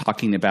minute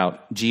talking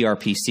about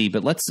GRPC.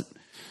 But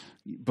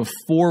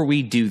before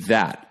we do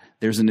that,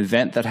 there's an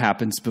event that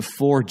happens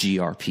before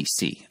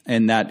GRPC,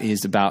 and that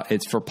is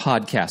it's for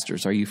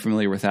podcasters. Are you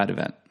familiar with that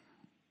event?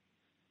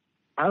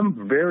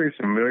 I'm very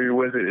familiar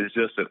with it. It's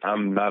just that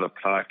I'm not a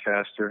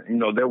podcaster.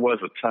 There was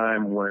a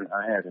time when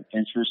I had an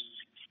interest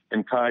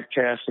in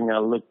podcasting. I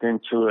looked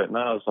into it and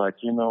I was like,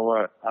 you know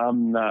what?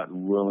 I'm not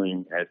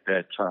willing at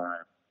that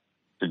time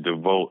to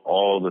devote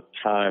all the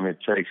time it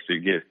takes to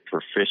get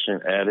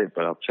proficient at it.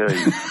 But I'll tell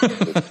you,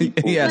 the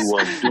people who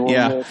are doing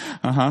it,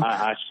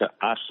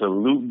 I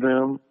salute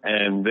them,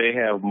 and they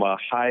have my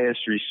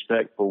highest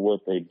respect for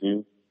what they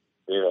do.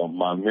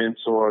 My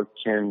mentor,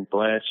 Ken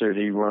Blanchard,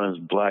 he runs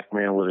Black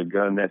Man with a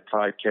Gun. That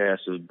podcast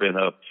has been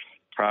up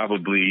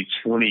probably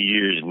 20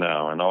 years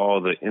now, and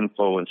all the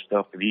info and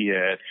stuff that he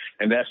had.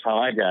 And that's how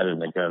I got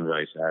into gun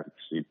rights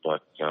advocacy.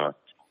 But,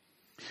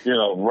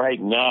 right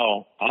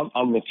now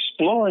I'm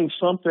exploring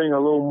something a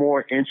little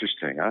more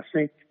interesting. I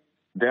think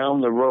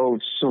down the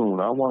road soon,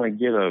 I want to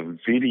get a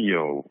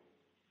video.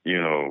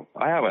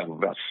 I have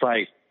a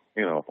site,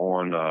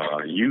 on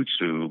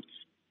YouTube.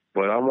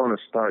 But I want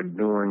to start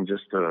doing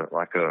just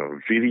a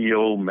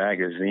video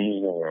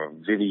magazine or a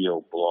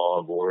video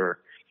blog where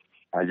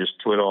I just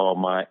put all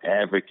my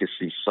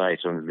advocacy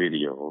sites on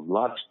video. A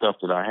lot of stuff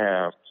that I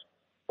have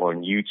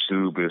on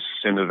YouTube is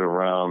centered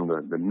around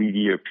the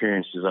media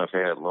appearances I've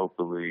had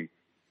locally,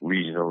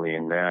 regionally,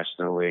 and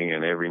nationally.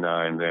 And every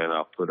now and then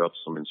I'll put up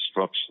some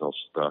instructional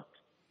stuff.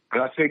 But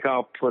I think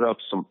I'll put up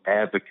some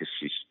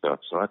advocacy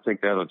stuff. So I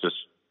think that'll just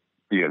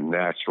be a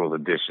natural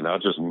addition. I'll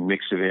just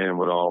mix it in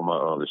with all my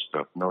other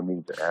stuff. No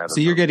need to add.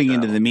 So you're getting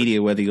into the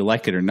media whether you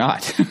like it or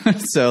not.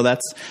 So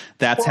that's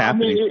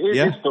happening.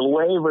 It's the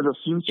wave of the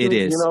future. It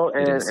is.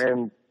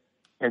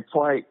 And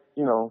quite,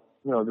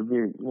 to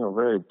be,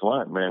 very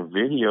blunt, man,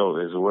 video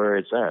is where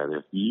it's at.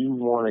 If you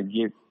want to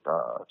get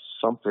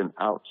something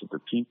out to the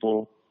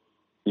people,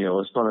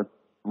 it's going to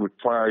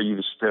require you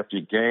to step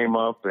your game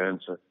up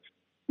and to,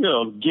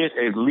 get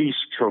at least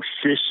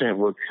proficient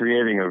with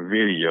creating a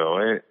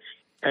video.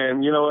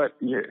 And you know what?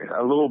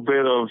 A little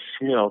bit of,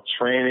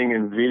 training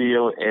in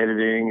video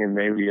editing and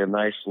maybe a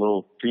nice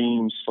little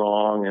theme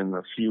song and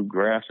a few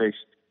graphics.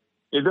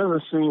 It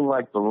doesn't seem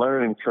like the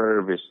learning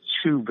curve is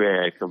too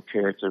bad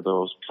compared to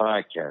those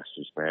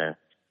podcasters, man.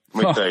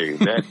 Let me tell you,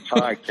 that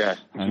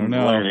podcasting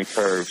learning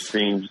curve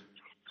seems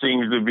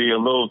to be a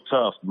little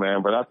tough,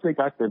 man. But I think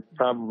I could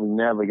probably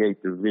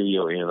navigate the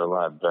video in a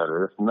lot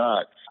better. If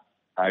not,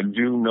 I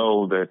do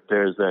know that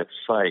there's that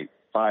site,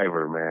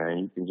 Fiverr, man.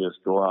 You can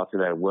just go out to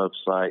that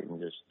website and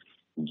just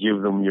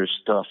give them your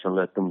stuff and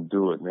let them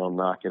do it, and they'll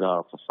knock it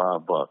out for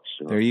 $5.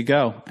 There you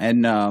go.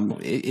 And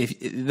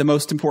the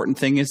most important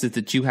thing is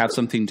that you have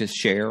something to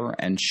share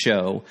and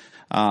show,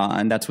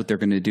 and that's what they're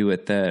going to do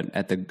at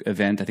the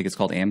event. I think it's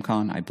called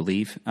AmCon, I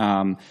believe.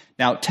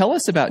 Now, tell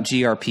us about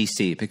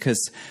GRPC,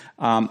 because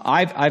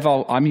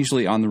I'm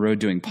usually on the road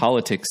doing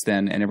politics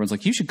then, and everyone's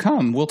like, you should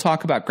come. We'll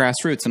talk about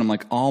grassroots. And I'm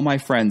like, all my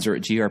friends are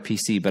at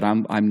GRPC, but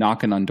I'm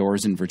knocking on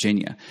doors in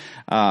Virginia.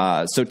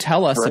 So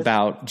tell us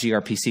about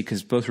GRPC,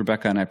 because both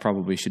Rebecca and I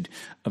probably should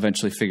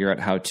eventually figure out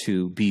how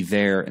to be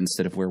there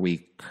instead of where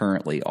we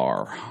currently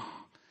are.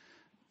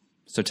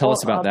 So tell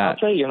us about that. I'll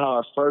tell you how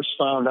I first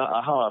found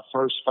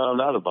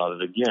out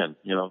about it. Again,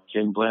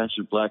 Ken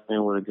Blanchard, Black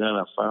Man with a Gun.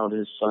 I found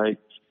his site.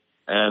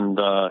 And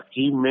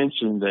he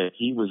mentioned that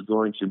he was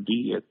going to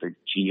be at the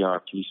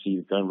GRPC,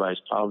 the Gun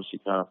Rights Policy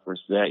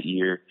Conference, that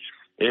year.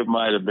 It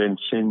might have been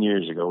 10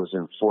 years ago. It was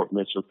in Fort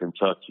Mitchell,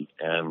 Kentucky.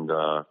 And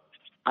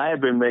I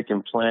had been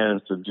making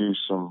plans to do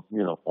some,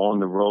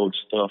 on-the-road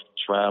stuff,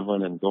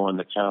 traveling and going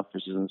to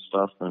conferences and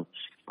stuff. And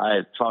I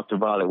had talked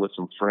about it with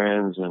some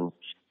friends, and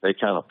they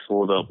kind of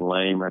pulled up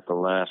lame at the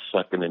last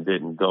second and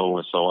didn't go.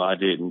 And so I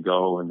didn't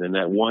go. And then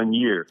that one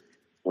year,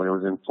 when it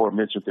was in Fort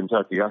Mitchell,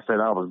 Kentucky, I said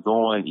I was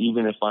going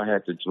even if I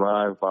had to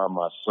drive by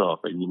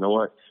myself. And you know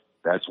what?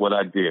 That's what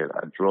I did.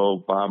 I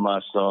drove by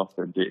myself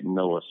and didn't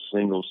know a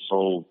single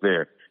soul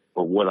there.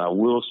 But what I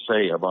will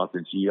say about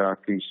the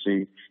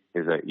GRPC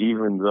is that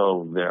even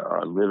though there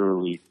are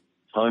literally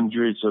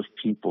hundreds of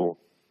people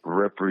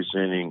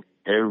representing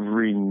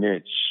every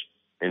niche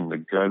in the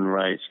gun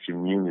rights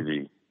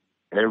community,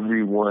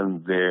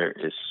 everyone there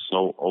is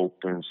so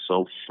open,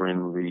 so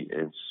friendly,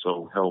 and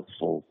so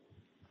helpful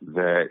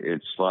that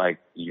it's like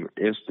you're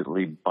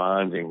instantly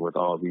bonding with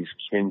all these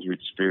kindred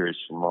spirits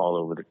from all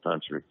over the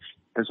country.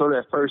 And so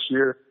that first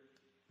year,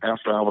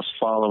 after I was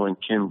following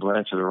Ken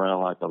Blanchard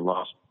around like a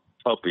lost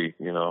puppy,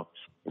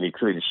 and he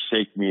couldn't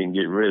shake me and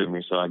get rid of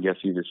me. So I guess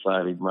he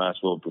decided he might as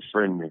well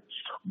befriend me.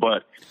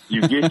 But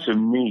you get to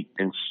meet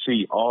and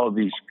see all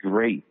these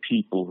great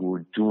people who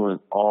are doing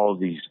all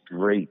these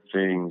great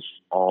things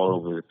all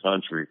over the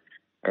country.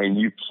 And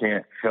you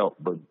can't help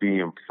but be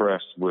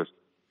impressed with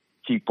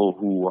people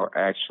who are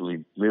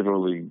actually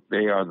literally,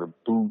 they are the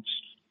boots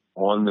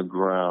on the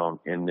ground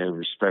in their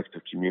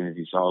respective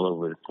communities all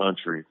over the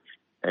country.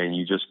 And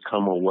you just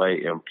come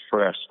away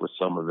impressed with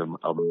some of the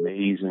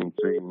amazing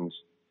things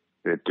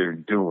that they're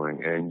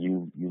doing. And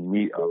you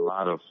meet a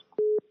lot of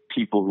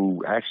people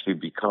who actually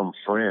become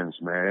friends,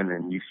 man.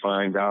 And you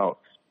find out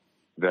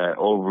that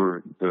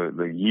over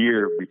the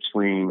year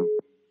between,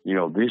 you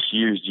know, this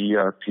year's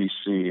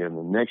GRPC and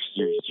the next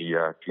year's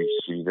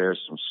GRPC, there's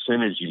some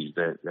synergies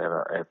that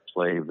are at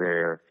play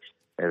there.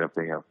 And if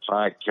they have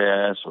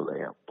podcasts or they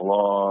have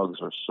blogs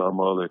or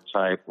some other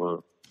type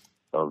of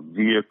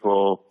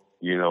vehicle,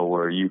 you know,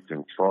 where you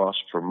can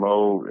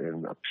cross-promote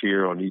and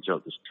appear on each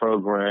other's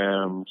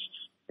programs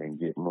and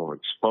get more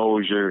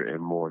exposure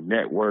and more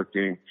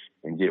networking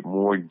and get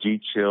more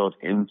detailed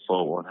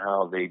info on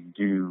how they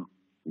do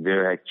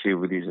their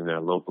activities in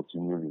their local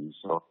communities.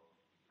 So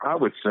I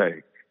would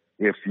say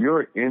if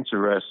you're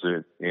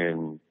interested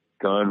in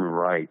gun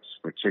rights,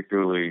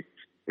 particularly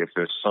if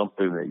there's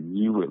something that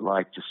you would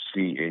like to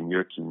see in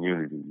your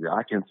community,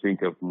 I can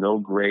think of no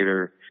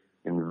greater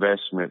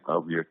investment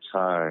of your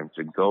time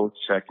to go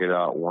check it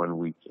out one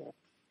weekend.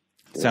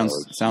 Sounds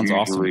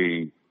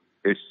awesome.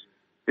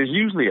 It's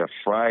usually a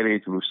Friday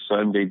through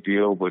Sunday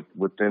deal, but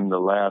within the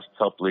last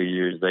couple of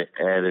years, they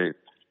added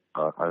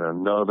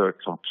another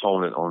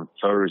component on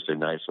Thursday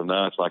night. So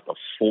now it's like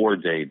a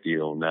 4-day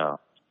deal now.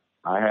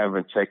 I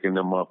haven't taken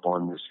them up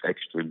on this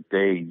extra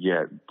day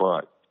yet,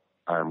 but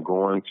I'm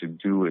going to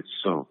do it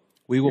soon.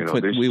 We will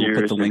put the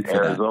link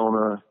for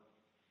Arizona.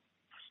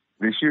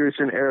 This year it's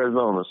in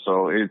Arizona,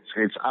 so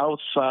it's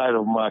outside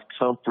of my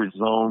comfort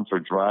zone for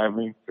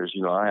driving because,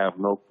 you know, I have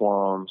no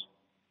qualms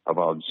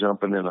about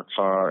jumping in a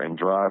car and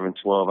driving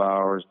 12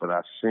 hours, but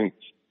I think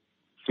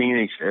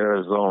Phoenix,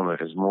 Arizona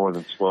is more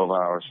than 12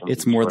 hours.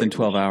 It's more than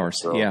 12 hours,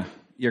 so. Yeah.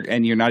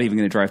 You're not even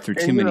going to drive through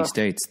too many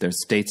states.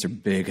 Those states are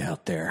big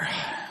out there.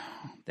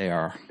 They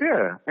are.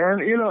 Yeah, and,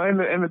 you know, and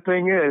the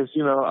thing is,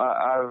 you know,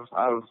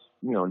 I've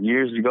you know,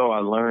 years ago, I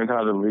learned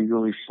how to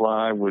legally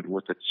fly with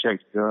a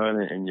checked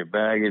gun and your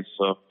baggage.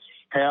 So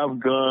have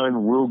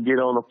gun, we'll get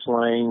on a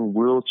plane,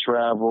 we'll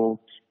travel,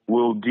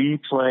 we'll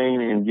deplane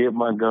and get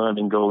my gun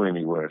and go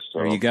anywhere. So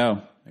there you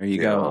go. There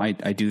you go. I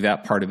do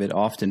that part of it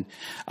often.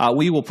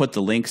 We will put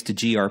the links to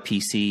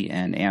GRPC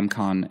and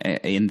AmCon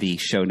in the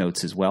show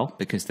notes as well,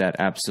 because that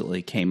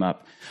absolutely came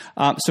up.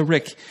 So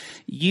Rick,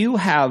 you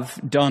have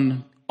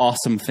done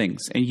awesome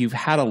things, and you've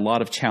had a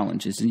lot of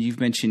challenges, and you've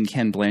mentioned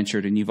Ken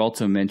Blanchard, and you've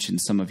also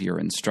mentioned some of your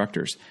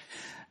instructors.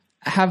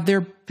 Have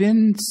there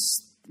been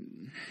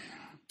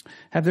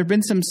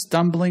some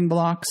stumbling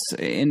blocks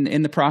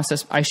in the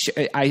process?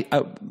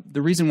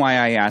 The reason why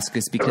I ask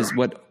is because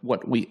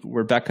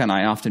Rebecca and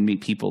I often meet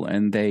people,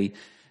 and they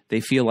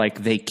feel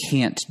like they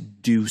can't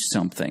do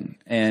something,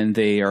 and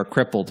they are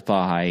crippled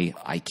by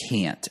I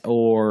can't.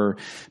 Or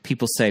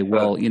people say,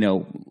 well, you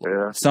know,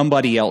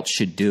 somebody else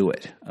should do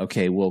it.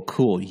 Okay, well,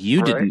 cool.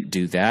 You didn't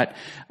do that.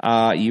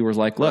 You were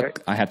like,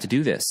 look, I have to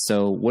do this.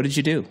 So what did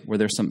you do? Were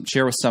there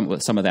share some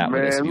of that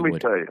with us? Let me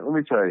tell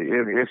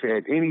you. If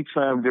at any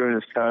time during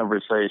this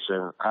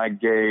conversation I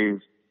gave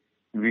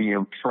the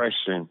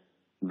impression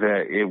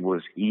that it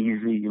was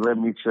easy, let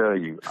me tell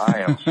you, I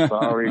am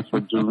sorry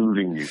for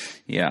deluding you.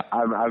 Yeah.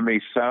 I may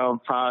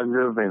sound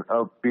positive and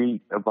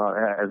upbeat about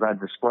as I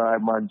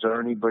describe my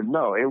journey, but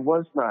no, it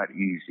was not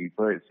easy.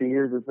 But see,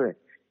 here's the thing.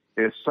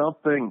 If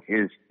something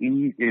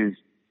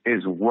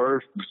is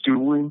worth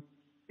doing,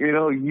 you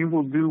know, you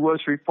will do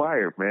what's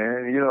required,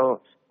 man. You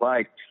know,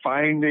 like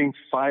finding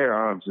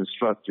firearms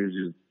instructors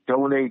who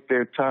donate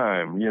their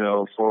time, you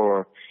know,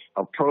 for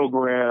a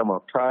program,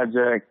 a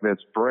project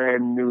that's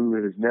brand new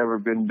that has never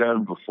been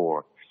done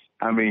before.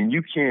 I mean,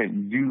 you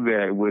can't do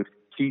that with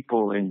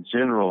people in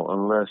general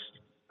unless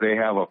they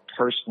have a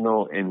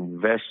personal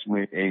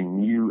investment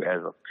in you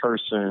as a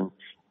person,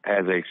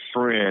 as a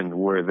friend,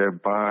 where they're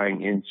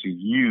buying into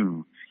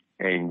you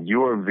and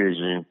your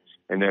vision,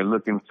 and they're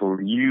looking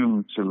for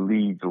you to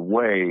lead the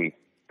way.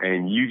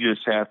 And you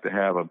just have to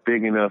have a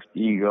big enough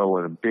ego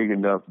and a big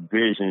enough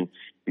vision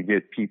to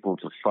get people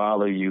to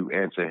follow you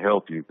and to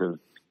help you. Because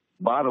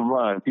bottom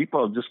line,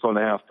 people are just going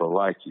to have to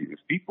like you. If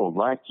people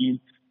like you,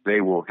 they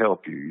will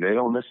help you. They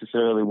don't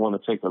necessarily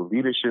want to take a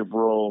leadership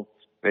role.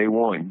 They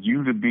want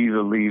you to be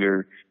the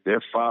leader.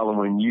 They're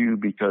following you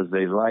because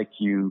they like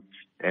you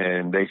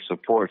and they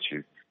support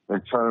you.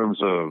 In terms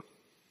of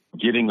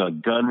getting a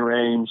gun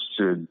range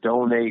to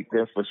donate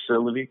their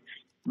facility,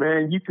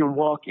 man, you can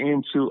walk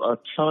into a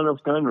ton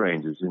of gun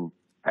ranges and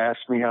ask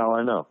me how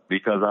I know,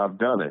 because I've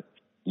done it.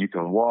 You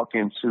can walk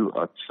into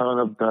a ton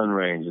of gun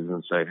ranges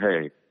and say,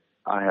 hey,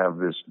 I have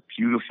this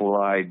beautiful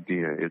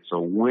idea. It's a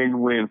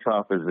win-win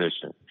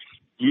proposition.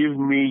 Give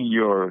me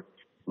your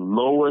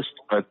lowest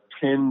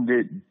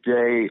attended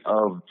day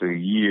of the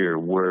year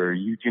where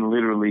you can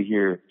literally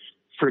hear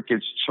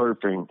crickets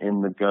chirping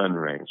in the gun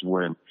range,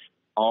 when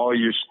all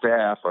your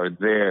staff are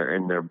there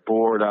and they're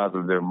bored out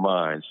of their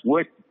minds?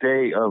 What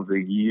day of the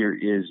year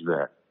is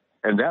that?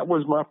 And that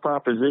was my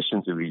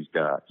proposition to these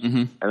guys.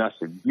 Mm-hmm. And I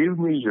said, give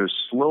me your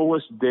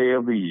slowest day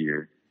of the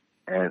year,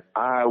 and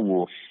I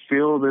will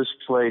fill this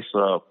place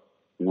up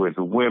with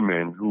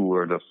women who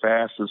are the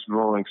fastest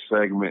growing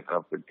segment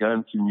of the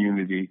gun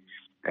community.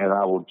 And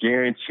I will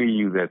guarantee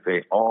you that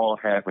they all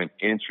have an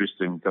interest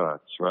in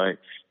guns, right?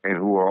 And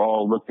who are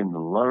all looking to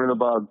learn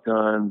about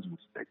guns,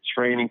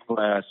 training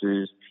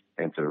classes,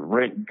 and to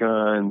rent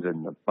guns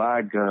and to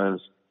buy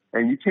guns.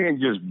 And you can't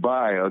just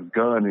buy a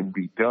gun and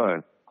be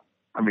done.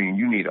 I mean,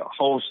 you need a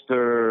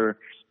holster,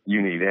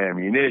 you need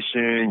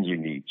ammunition, you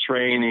need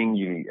training,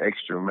 you need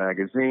extra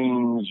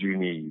magazines, you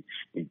need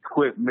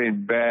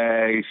equipment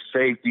bags,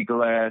 safety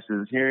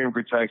glasses, hearing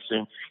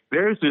protection.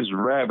 There's this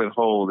rabbit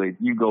hole that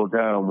you go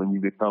down when you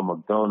become a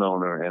gun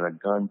owner and a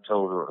gun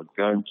toter, a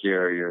gun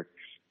carrier,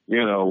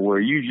 you know, where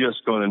you're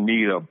just going to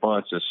need a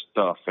bunch of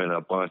stuff and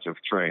a bunch of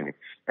training.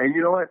 And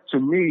you know what? To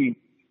me,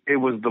 it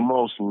was the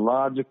most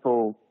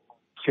logical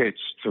pitch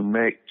to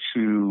make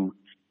to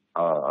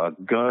a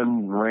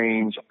gun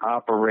range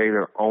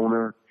operator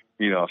owner.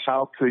 You know,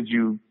 how could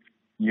you,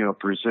 you know,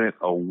 present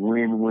a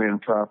win-win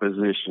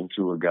proposition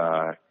to a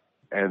guy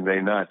and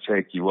they not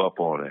take you up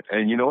on it?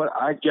 And you know what?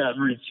 I got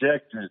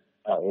rejected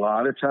a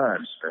lot of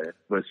times, man.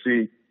 But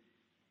see,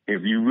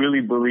 if you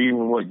really believe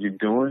in what you're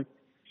doing,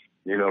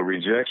 you know,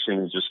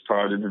 rejection is just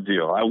part of the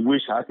deal. I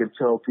wish I could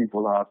tell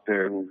people out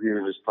there who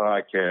hear this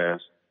podcast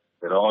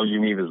that all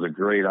you need is a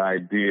great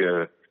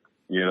idea,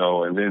 you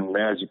know, and then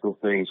magical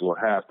things will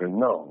happen.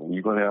 No,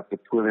 you're going to have to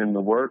put in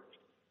the work.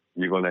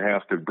 You're going to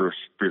have to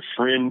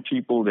befriend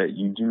people that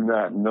you do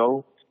not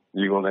know.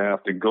 You're going to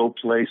have to go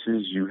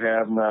places you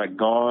have not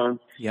gone,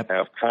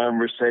 have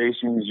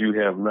conversations you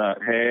have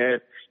not had.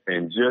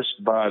 And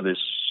just by the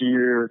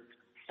sheer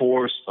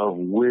force of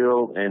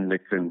will and the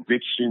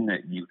conviction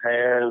that you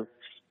have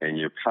and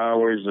your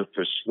powers of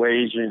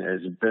persuasion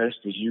as best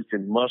as you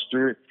can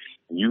muster it,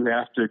 you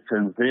have to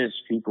convince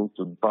people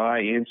to buy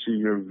into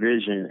your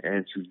vision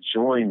and to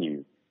join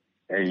you.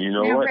 And you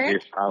know what?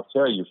 I'll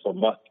tell you,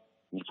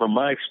 from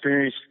my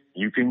experience,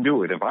 you can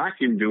do it. If I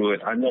can do it,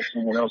 I know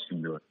someone else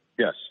can do it.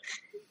 Yes.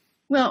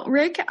 Well,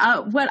 Rick,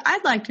 what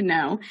I'd like to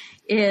know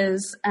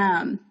is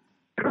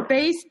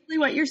basically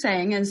what you're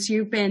saying is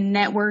you've been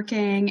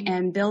networking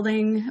and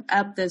building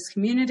up this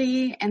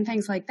community and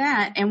things like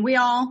that. And we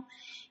all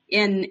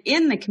in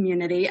the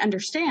community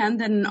understand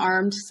that an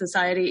armed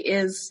society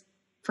is,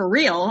 for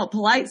real, a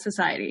polite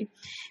society.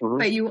 Mm-hmm.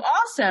 But you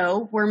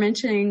also were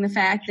mentioning the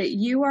fact that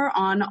you are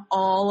on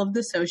all of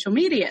the social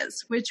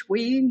medias, which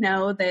we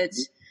know that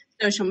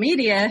social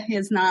media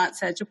is not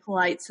such a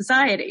polite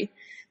society.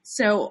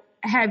 So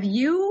have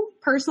you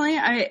personally,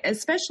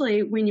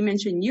 especially when you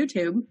mentioned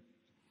YouTube,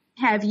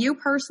 have you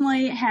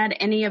personally had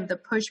any of the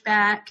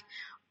pushback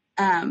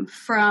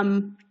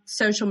from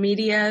social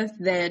media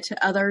that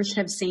others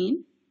have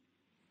seen?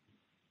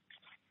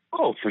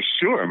 Oh, for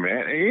sure,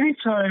 man.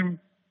 Anytime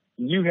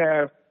you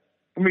have,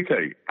 let me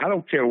tell you, I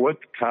don't care what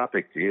the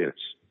topic is.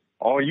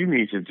 All you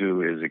need to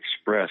do is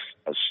express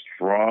a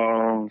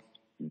strong,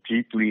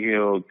 deeply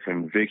held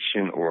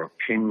conviction or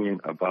opinion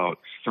about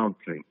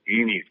something,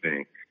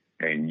 anything,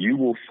 and you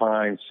will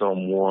find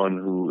someone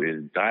who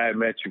is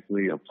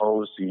diametrically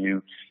opposed to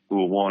you, who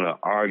will want to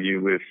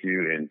argue with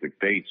you and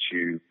debate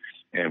you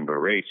and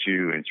berate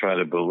you and try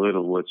to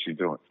belittle what you're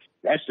doing.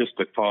 That's just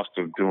the cost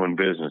of doing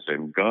business.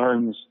 And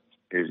guns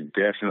is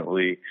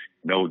definitely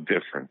no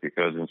different,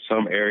 because in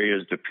some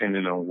areas,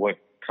 depending on what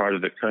part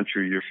of the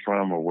country you're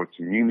from or what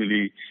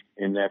community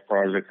in that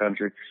part of the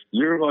country,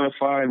 you're going to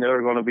find there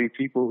are going to be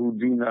people who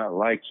do not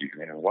like you.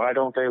 And why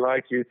don't they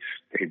like you?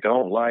 They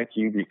don't like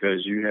you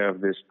because you have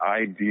this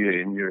idea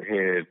in your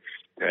head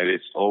that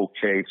it's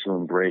okay to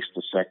embrace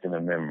the Second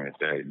Amendment,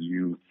 that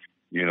you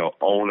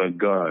own a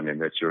gun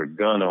and that you're a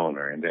gun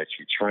owner and that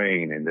you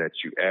train and that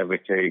you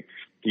advocate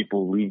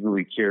people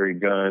legally carry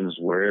guns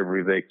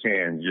wherever they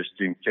can, just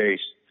in case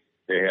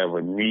they have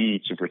a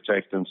need to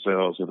protect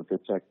themselves or to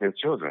protect their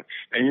children.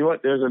 And you know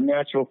what? There's a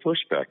natural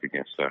pushback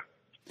against that.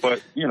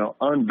 But,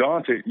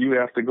 undaunted, you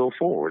have to go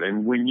forward.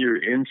 And when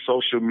you're in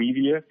social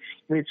media,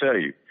 let me tell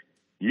you,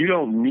 you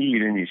don't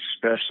need any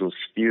special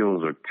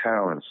skills or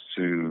talents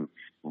to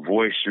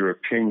voice your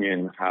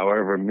opinion,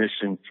 however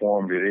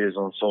misinformed it is,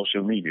 on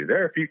social media.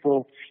 There are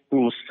people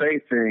who will say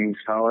things,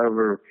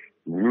 however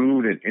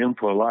rude and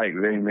impolite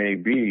they may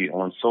be,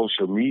 on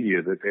social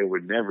media that they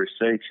would never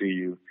say to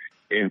you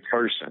in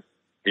person.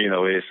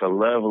 It's a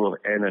level of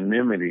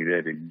anonymity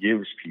that it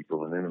gives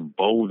people, and it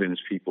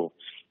emboldens people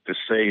to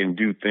say and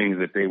do things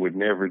that they would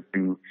never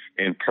do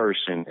in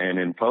person and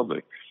in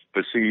public.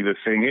 But see, the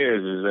thing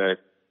is that,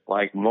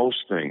 like most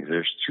things,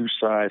 there's two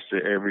sides to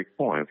every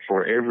coin.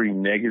 For every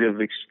negative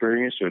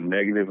experience or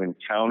negative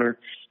encounter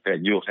that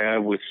you'll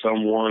have with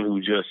someone who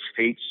just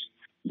hates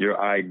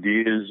your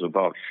ideas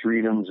about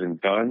freedoms and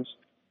guns,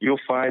 you'll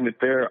find that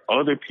there are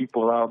other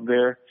people out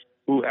there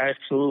who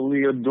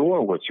absolutely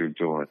adore what you're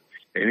doing.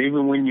 And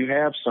even when you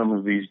have some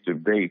of these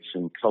debates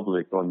in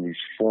public on these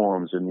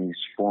forums and these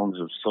forms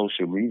of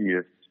social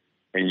media,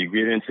 and you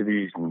get into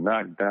these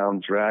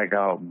knockdown, drag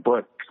out,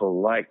 but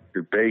polite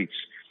debates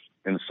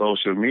in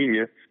social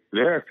media,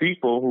 there are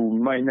people who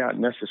might not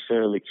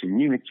necessarily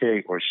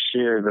communicate or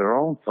share their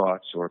own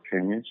thoughts or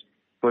opinions,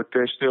 but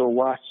they're still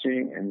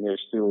watching and they're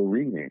still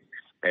reading.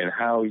 And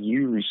how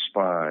you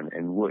respond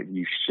and what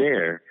you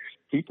share,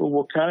 people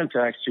will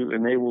contact you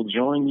and they will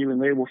join you and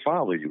they will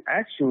follow you.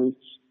 Actually,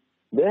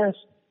 there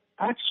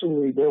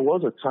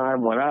was a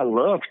time when I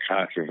loved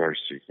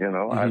controversy. You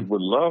know, I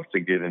would love to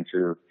get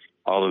into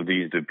all of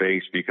these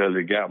debates because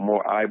it got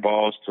more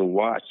eyeballs to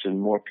watch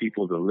and more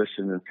people to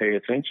listen and pay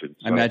attention.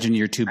 So I imagine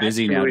you're too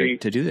busy now to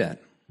do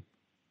that.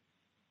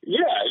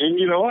 Yeah, and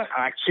you know what?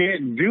 I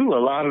can't do a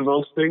lot of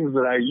those things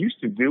that I used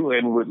to do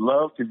and would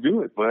love to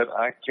do it, but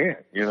I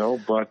can't, you know.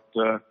 But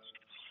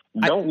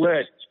don't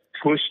let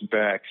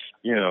pushbacks,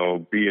 you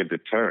know, be a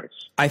deterrence.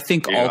 I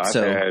think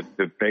also I've had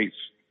debates.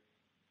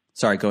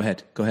 Sorry, go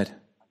ahead.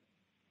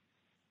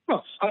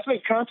 Well, I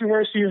think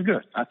controversy is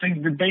good. I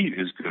think debate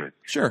is good.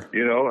 Sure.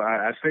 You know,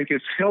 I think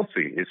it's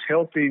healthy. It's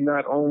healthy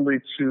not only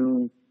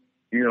to,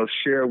 you know,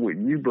 share what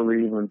you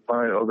believe and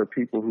find other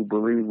people who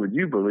believe what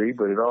you believe,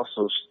 but it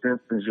also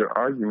strengthens your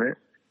argument.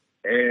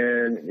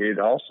 And it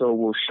also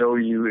will show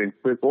you in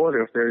quick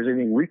order if there's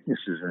any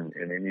weaknesses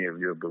in any of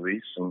your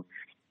beliefs and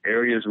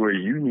areas where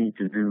you need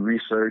to do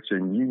research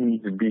and you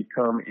need to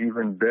become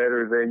even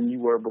better than you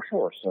were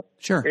before. So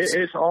sure.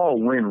 It's all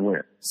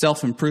win-win.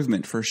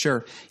 Self-improvement for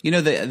sure. You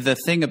know, the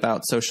thing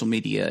about social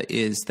media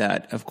is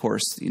that, of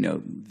course, you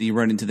know, you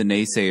run into the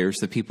naysayers,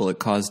 the people that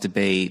cause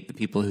debate, the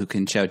people who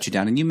can shout you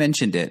down. And you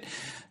mentioned it,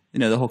 you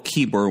know, the whole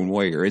keyboard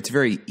warrior. It's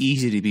very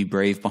easy to be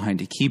brave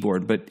behind a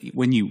keyboard. But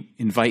when you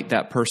invite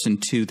that person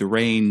to the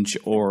range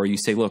or you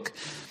say, look,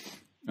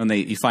 and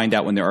you find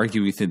out when they're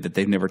arguing with you that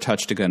they've never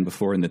touched a gun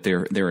before and that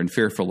they're in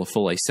fearful of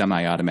fully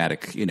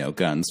semi-automatic, you know,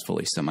 guns,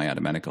 fully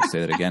semi-automatic. I'll say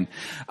that again.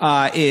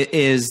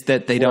 Is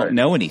that they don't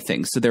know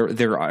anything, so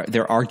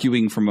they're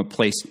arguing from a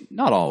place,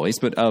 not always,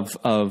 but of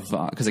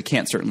because it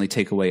can't certainly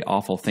take away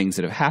awful things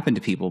that have happened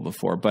to people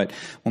before. But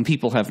when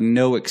people have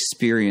no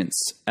experience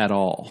at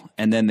all,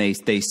 and then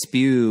they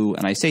spew,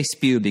 and I say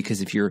spew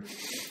because if you're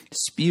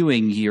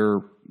spewing,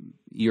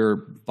 you're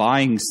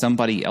buying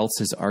somebody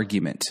else's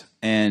argument.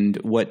 And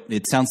what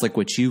it sounds like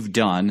what you've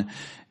done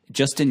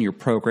just in your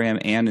program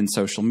and in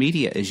social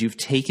media is you've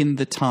taken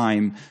the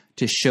time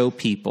to show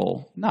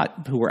people,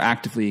 not who are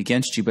actively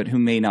against you, but who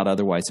may not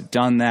otherwise have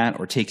done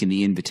that or taken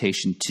the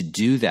invitation to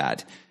do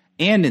that.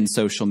 And in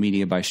social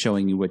media by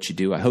showing you what you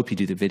do, I hope you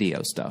do the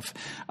video stuff,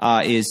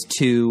 is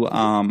to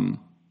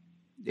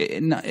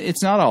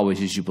it's not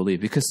always as you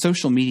believe, because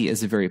social media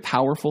is a very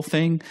powerful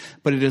thing,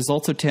 but it has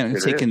also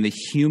taken the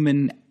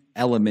human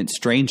element,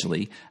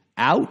 strangely,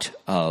 out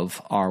of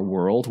our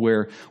world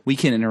where we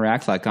can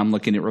interact like I'm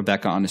looking at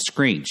Rebecca on a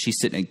screen. She's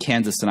sitting in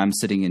Kansas and I'm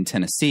sitting in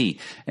Tennessee,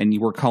 and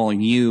we're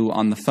calling you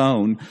on the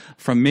phone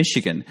from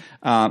Michigan.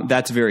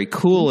 That's very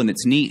cool and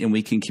it's neat and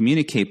we can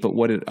communicate, but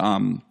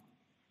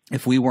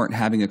if we weren't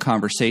having a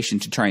conversation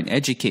to try and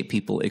educate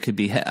people, it could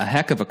be a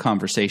heck of a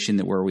conversation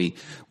where we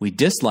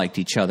disliked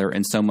each other,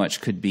 and so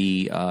much could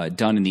be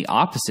done in the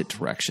opposite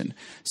direction.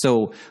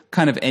 So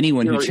kind of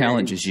anyone who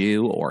challenges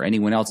you or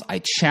anyone else,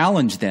 I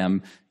challenge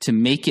them to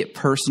make it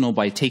personal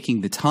by taking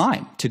the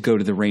time to go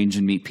to the range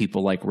and meet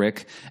people like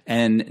Rick,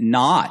 and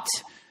not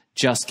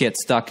just get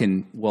stuck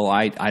in, well,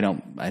 I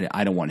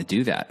don't want to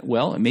do that.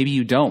 Well, maybe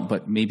you don't,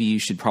 but maybe you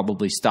should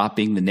probably stop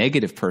being the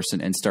negative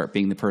person and start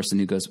being the person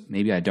who goes,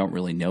 maybe I don't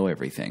really know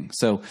everything.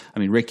 So, I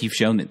mean, Rick, you've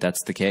shown that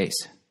that's the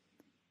case.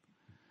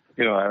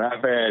 You know, and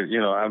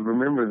I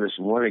remember this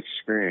one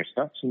experience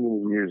not too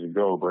many years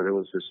ago, but it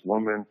was this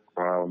woman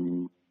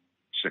from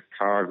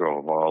Chicago,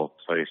 of all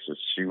places.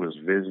 She was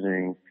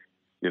visiting,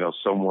 you know,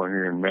 someone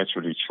here in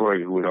Metro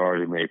Detroit who had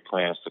already made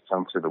plans to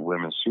come to the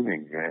women's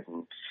shooting event.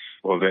 And,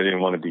 well, they didn't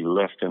want to be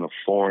left in a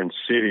foreign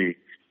city,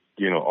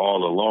 you know,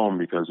 all alone,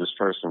 because this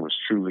person was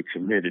truly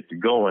committed to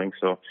going.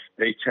 So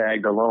they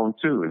tagged along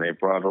too, and they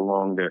brought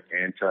along their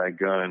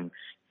anti-gun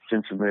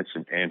sentiments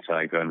and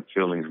anti-gun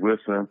feelings with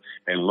them.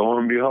 And lo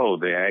and behold,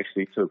 they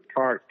actually took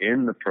part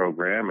in the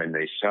program, and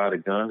they shot a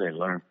gun. They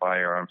learned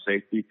firearm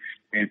safety,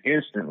 and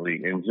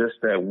instantly, in just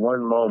that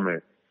one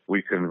moment,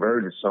 we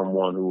converted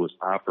someone who was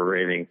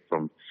operating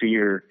from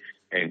fear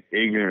and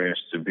ignorance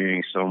to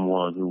being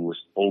someone who was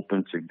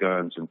open to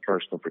guns and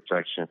personal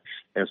protection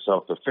and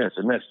self-defense.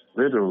 And that's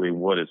literally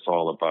what it's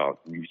all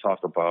about. You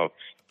talk about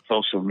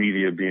social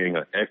media being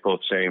an echo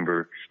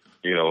chamber,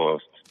 you know,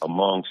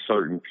 among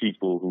certain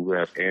people who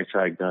have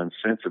anti-gun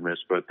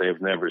sentiments, but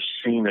they've never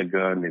seen a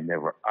gun, they've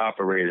never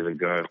operated a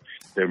gun.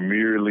 They're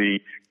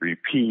merely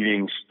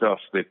repeating stuff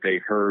that they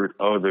heard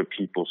other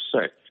people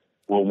say.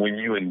 Well, when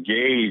you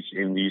engage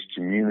in these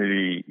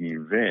community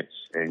events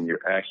and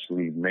you're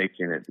actually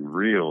making it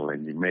real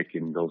and you're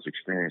making those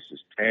experiences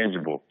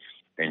tangible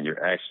and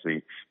you're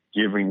actually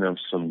giving them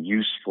some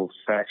useful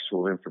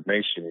factual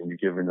information and you're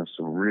giving them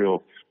some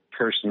real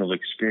personal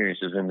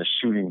experiences in the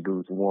shooting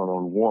booth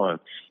one-on-one,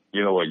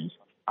 you know,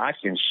 I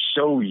can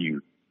show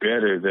you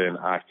better than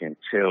I can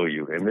tell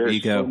you. And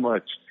there's so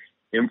much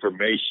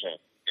information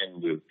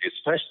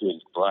especially in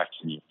the Black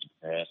community,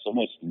 man, so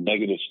much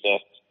negative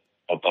stuff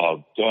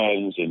about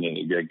guns, and then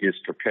it gets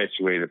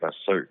perpetuated by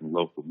certain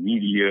local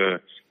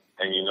media.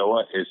 And you know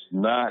what? It's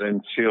not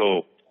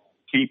until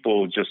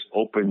people just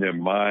open their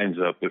minds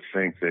up to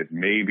think that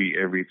maybe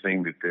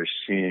everything that they're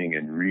seeing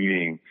and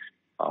reading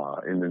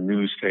in the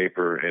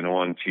newspaper and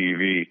on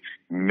TV,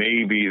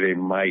 maybe they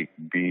might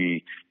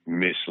be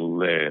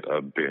misled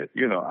a bit.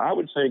 You know, I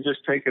wowould say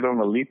just take it on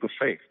a leap of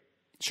faith.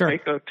 Sure.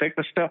 Take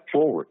a step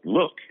forward.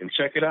 Look and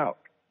check it out.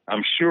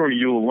 I'm sure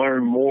you'll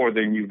learn more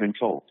than you've been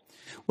told.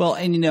 Well,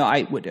 and you know,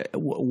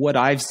 what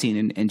I've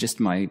seen in just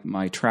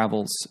my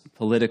travels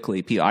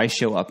politically, I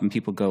show up and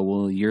people go,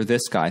 "Well, you're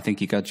this guy. I think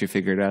you got you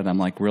figured out." And I'm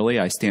like, "Really?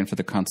 I stand for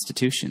the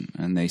Constitution."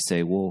 And they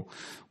say, "Well,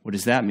 what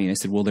does that mean?" I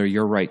said, "Well, they're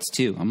your rights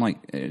too." I'm like,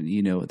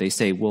 you know, they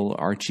say, "Well,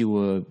 aren't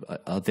you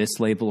a this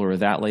label or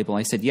that label?"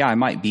 I said, "Yeah, I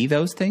might be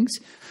those things,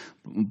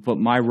 but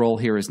my role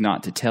here is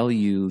not to tell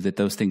you that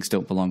those things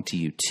don't belong to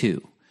you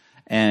too."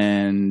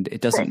 And it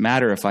doesn't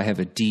matter if I have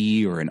a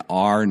D or an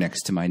R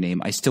next to my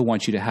name. I still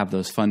want you to have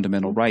those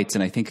fundamental rights.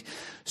 And I think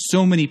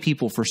so many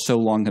people for so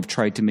long have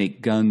tried to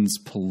make guns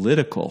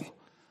political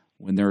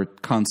when they're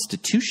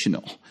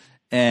constitutional.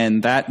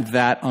 And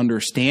that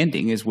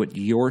understanding is what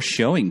you're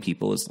showing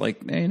people is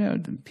like, you know,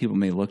 people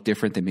may look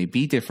different, they may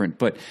be different,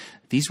 but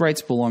these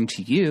rights belong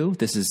to you.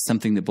 This is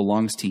something that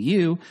belongs to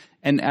you.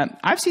 And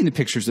I've seen the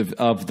pictures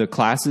of the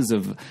classes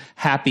of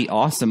happy,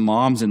 awesome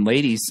moms and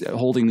ladies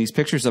holding these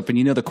pictures up. And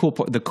you know,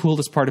 the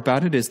coolest part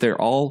about it is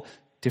they're all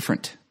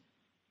different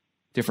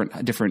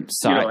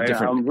side. You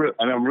know,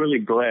 I'm really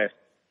glad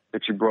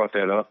that you brought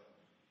that up,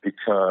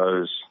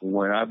 because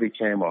when I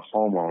became a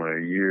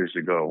homeowner years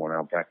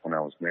ago, back when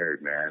I was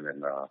married, man,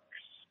 and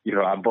you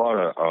know, I bought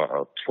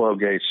a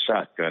 12-gauge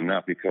shotgun,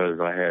 not because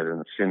I had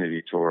an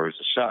affinity towards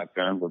a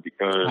shotgun, but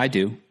because I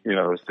do. You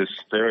know, it's this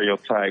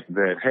stereotype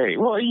that, hey,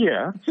 well,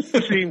 yeah,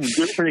 see,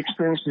 different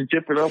experiences,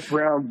 different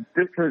upbringing,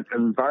 different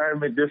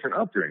environment, different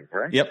upbringing,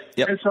 right? Yep.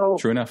 And so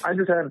true enough. I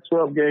just had a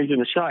 12-gauge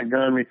and a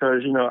shotgun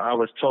because, you know, I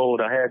was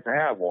told I had to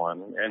have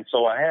one, and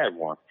so I had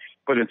one.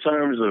 But in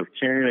terms of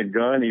carrying a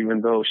gun,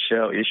 even though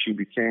shell issue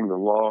became the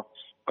law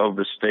of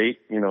the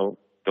state, you know,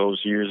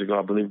 those years ago,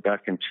 I believe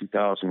back in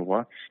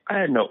 2001, I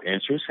had no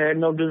interest, had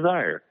no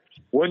desire.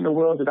 What in the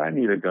world did I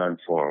need a gun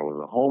for? I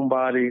was a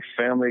homebody,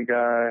 family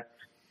guy,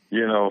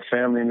 you know,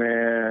 family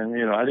man.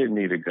 You know, I didn't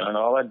need a gun.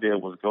 All I did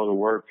was go to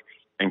work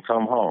and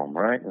come home,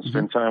 right, and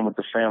spend time with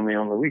the family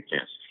on the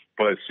weekends.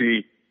 But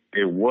see,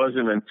 it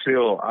wasn't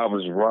until I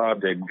was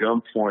robbed at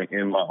gunpoint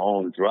in my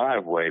own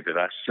driveway that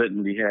I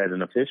suddenly had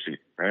an epiphany,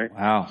 right?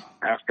 Wow.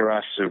 After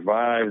I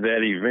survived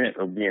that event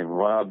of being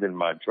robbed in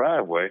my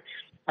driveway,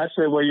 I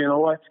said, well, you know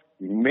what?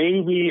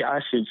 Maybe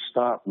I should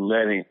stop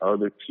letting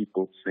other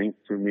people think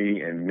for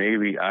me, and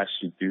maybe I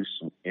should do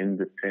some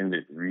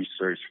independent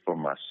research for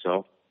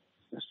myself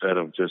instead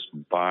of just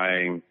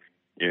buying,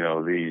 you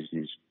know, these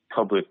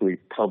publicly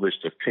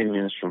published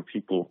opinions from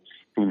people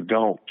who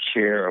don't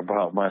care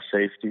about my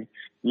safety.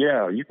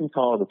 Yeah, you can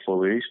call the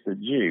police, but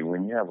gee,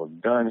 when you have a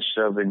gun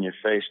shoved in your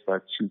face by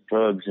two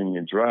thugs in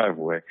your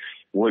driveway,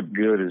 what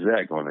good is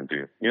that going to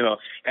do? You know,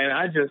 and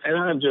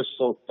I'm just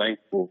so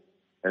thankful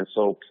and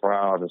so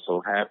proud and so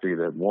happy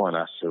that, one,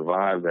 I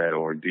survived that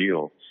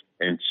ordeal,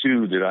 and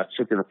two, that I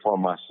took it upon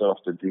myself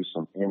to do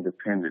some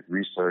independent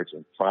research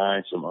and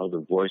find some other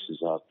voices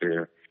out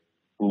there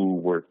who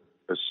were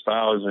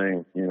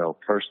espousing, you know,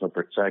 personal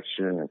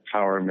protection,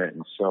 empowerment,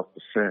 and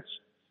self-defense,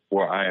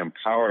 where I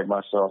empowered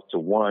myself to,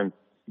 one,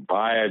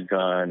 buy a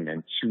gun,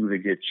 and two, to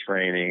get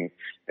training,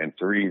 and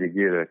three, to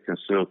get a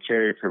concealed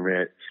carry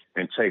permit,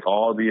 and take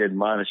all the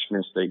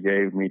admonishments they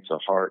gave me to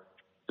heart,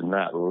 to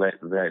not let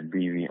that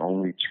be the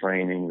only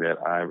training that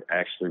I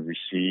actually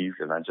received.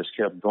 And I just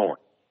kept going.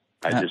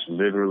 I just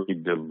literally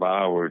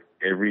devoured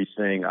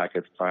everything I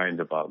could find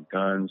about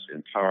guns,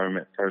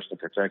 empowerment, personal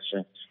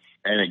protection.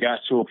 And it got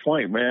to a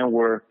point, man,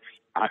 where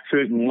I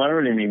couldn't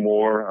learn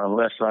anymore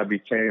unless I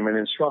became an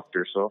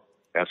instructor. So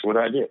that's what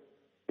I did.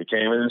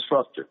 Became an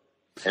instructor.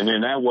 And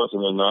then that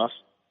wasn't enough.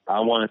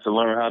 I wanted to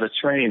learn how to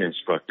train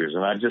instructors.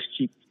 And I just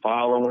keep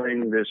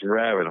following this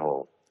rabbit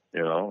hole,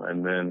 you know,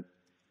 and then,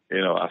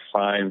 you know, I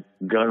find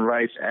gun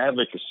rights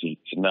advocacy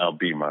to now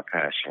be my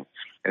passion.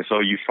 And so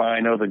you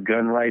find other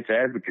gun rights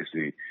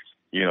advocacy,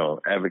 you know,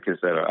 advocates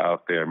that are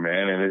out there,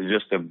 man. And it's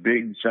just a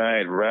big,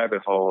 giant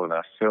rabbit hole. And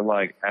I feel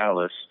like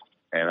Alice,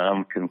 and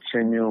I'm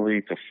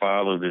continually to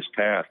follow this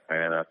path,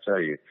 man. I tell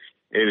you,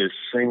 it is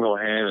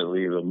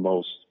single-handedly the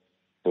most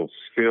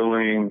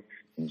fulfilling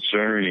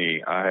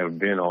journey I have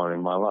been on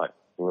in my life.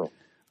 Well,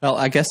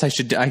 I guess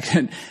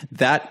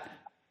that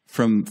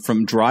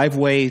from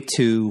driveway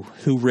to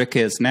who Rick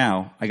is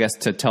now, I guess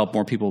to tell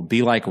more people,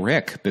 be like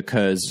Rick,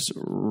 because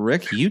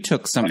Rick, you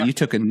took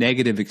a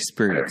negative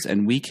experience,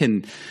 and we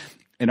can,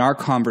 in our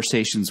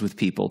conversations with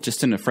people,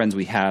 just in the friends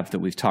we have that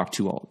we've talked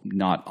to,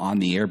 not on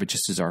the air, but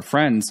just as our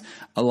friends,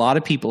 a lot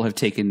of people have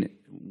taken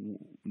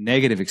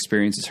negative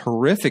experiences,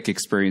 horrific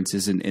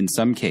experiences in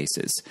some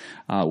cases,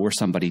 where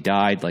somebody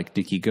died, like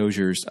Nikki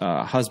Gozier's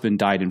husband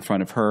died in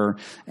front of her,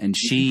 and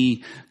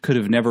she could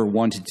have never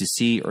wanted to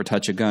see or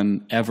touch a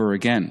gun ever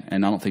again.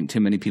 And I don't think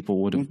too many people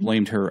would have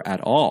blamed her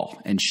at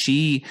all. And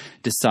she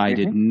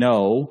decided,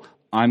 no,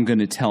 I'm going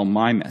to tell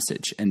my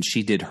message. And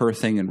she did her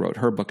thing and wrote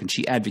her book, and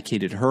she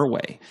advocated her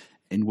way.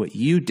 And what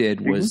you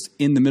did was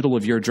in the middle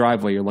of your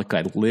driveway, you're like,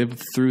 I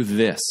lived through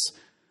this.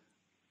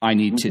 I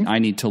need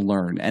to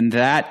learn. And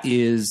that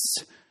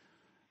is,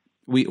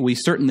 we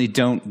certainly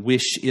don't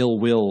wish ill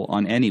will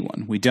on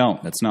anyone. We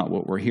don't. That's not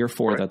what we're here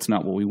for. Right. That's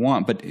not what we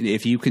want. But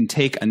if you can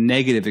take a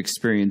negative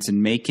experience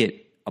and make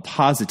it a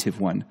positive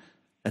one,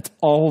 that's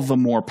all the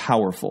more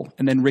powerful.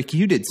 And then, Rick,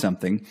 you did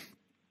something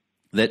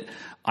that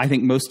I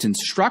think most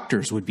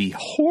instructors would be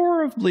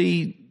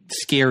horribly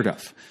scared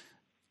of.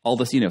 All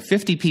this,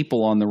 50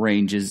 people on the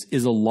range is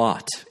a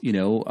lot,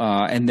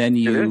 and then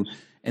you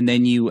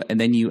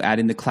add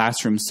in the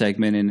classroom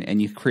segment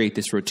and you create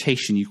this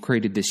rotation. You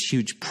created this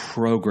huge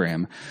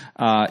program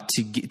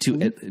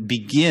to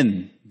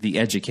begin the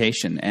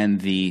education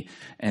and the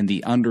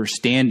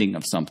understanding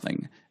of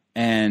something.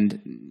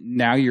 And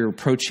now you're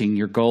approaching,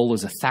 your goal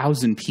is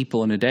 1,000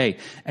 people in a day.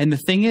 And the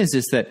thing is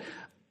that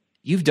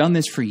you've done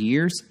this for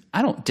years.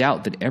 I don't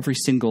doubt that every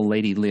single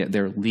lady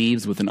there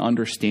leaves with an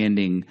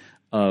understanding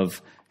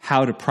of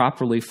how to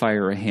properly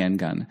fire a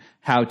handgun,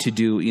 how to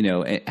do,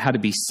 how to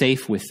be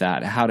safe with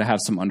that, how to have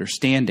some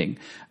understanding.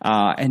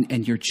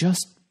 And you're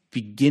just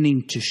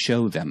beginning to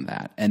show them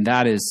that. And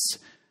that is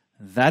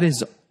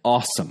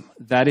awesome.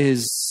 That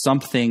is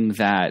something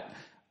that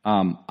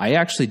I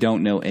actually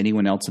don't know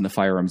anyone else in the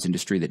firearms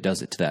industry that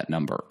does it to that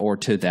number or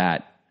to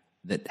that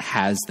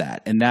has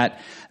that. And that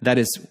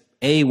is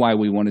A, why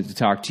we wanted to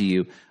talk to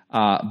you,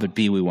 but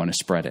B, we want to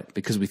spread it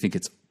because we think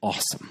it's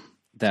awesome.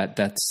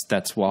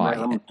 That's why.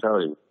 Man, I'm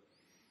telling you,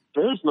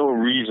 there's no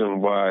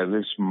reason why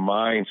this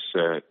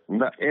mindset.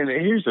 And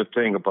here's the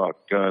thing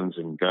about guns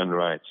and gun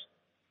rights.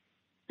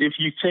 If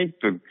you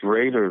take the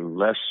greater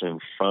lesson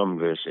from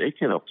this, it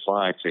can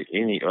apply to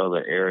any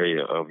other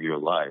area of your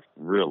life,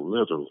 real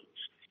literally.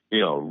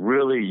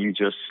 Really, you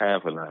just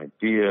have an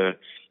idea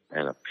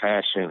and a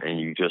passion, and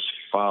you just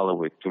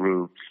follow it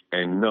through.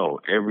 And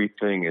no,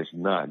 everything is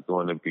not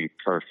going to be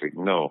perfect.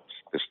 No,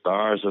 the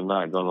stars are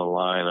not going to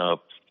line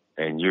up.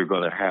 And you're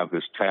going to have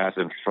this task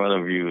in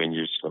front of you and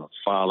you're just going to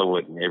follow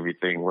it and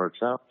everything works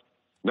out.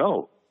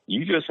 No,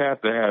 you just have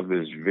to have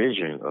this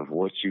vision of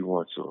what you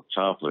want to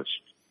accomplish.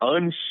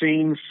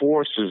 Unseen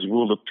forces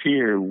will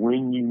appear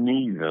when you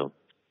need them.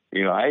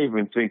 I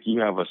even think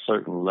you have a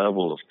certain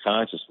level of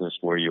consciousness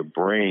where your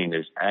brain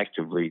is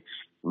actively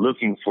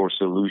looking for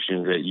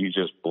solutions that you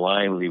just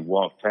blindly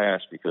walk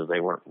past because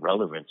they weren't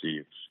relevant to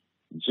you.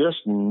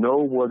 Just know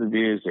what it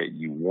is that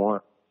you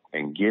want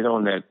and get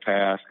on that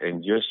path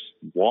and just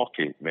walk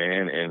it,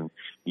 man. And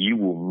you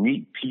will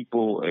meet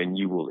people and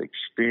you will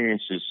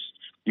experience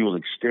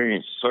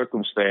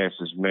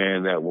circumstances,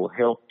 man, that will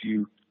help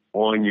you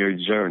on your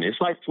journey. It's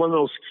like one of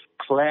those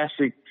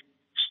classic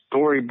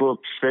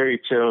storybook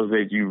fairy tales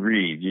that you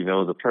read.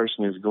 The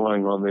person is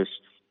going on this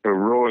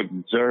heroic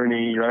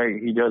journey, right?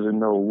 He doesn't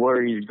know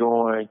where he's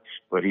going,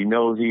 but he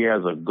knows he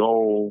has a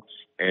goal,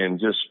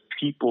 and just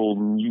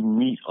people you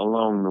meet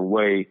along the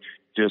way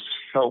just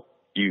help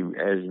you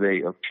as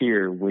they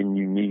appear when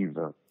you need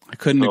them. I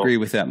couldn't agree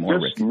with that more,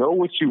 Rick. Just know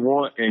what you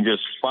want and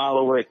just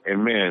follow it,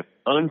 and man,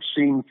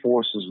 unseen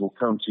forces will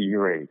come to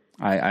your aid.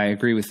 I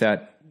agree with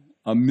that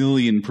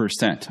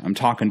 1,000,000%. I'm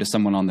talking to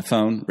someone on the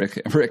phone,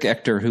 Rick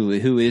Ector,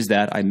 who is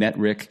that? I met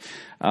Rick,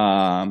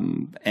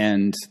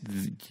 and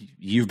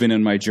you've been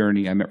in my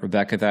journey. I met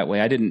Rebecca that way.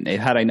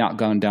 Had I not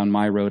gone down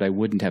my road, I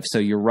wouldn't have. So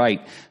you're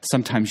right.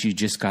 Sometimes you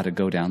just got to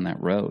go down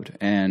that road.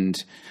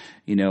 And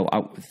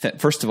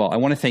first of all, I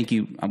want to thank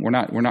you. We're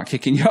not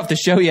kicking you off the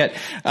show yet.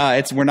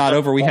 We're not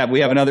over. We have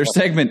another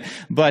segment,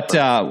 but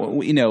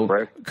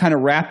right. Kind of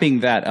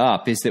wrapping that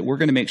up is that we're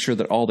going to make sure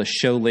that all the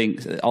show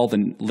links, all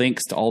the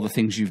links to all the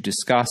things you've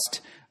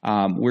discussed,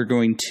 we're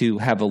going to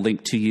have a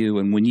link to you.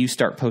 And when you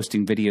start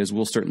posting videos,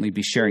 we'll certainly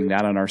be sharing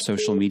that on our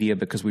social media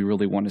because we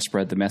really want to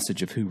spread the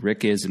message of who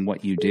Rick is and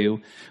what you do.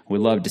 We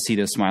love to see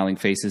those smiling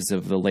faces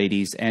of the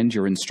ladies and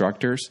your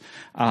instructors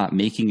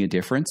making a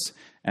difference.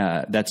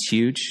 That's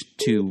huge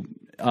to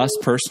us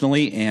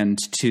personally and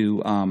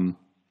to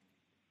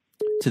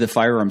the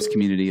firearms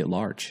community at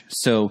large.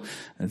 So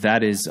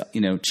that is,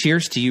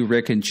 cheers to you,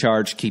 Rick, and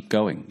charge, keep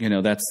going.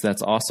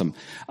 That's awesome.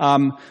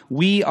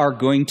 We are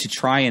going to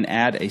try and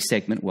add a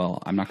segment.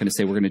 Well, I'm not going to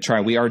say we're going to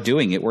try. We are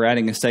doing it. We're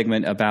adding a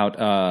segment about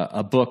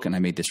a book, and I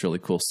made this really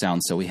cool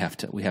sound, so we have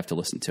to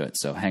listen to it.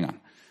 So hang on.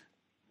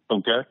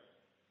 Okay.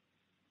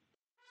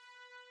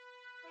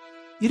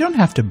 You don't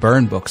have to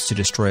burn books to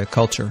destroy a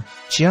culture.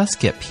 Just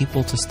get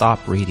people to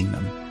stop reading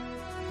them.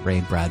 Ray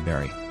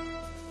Bradbury.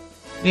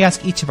 We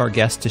ask each of our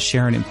guests to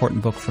share an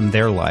important book from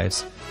their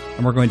lives,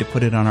 and we're going to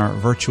put it on our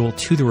virtual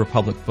To the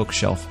Republic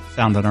bookshelf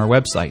found on our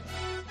website,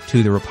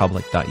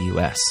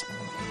 totherepublic.us.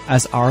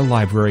 As our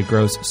library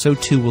grows, so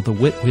too will the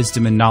wit,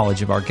 wisdom, and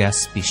knowledge of our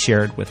guests be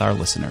shared with our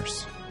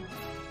listeners.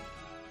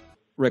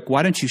 Rick,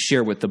 why don't you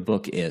share what the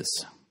book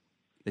is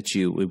that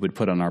we would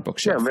put on our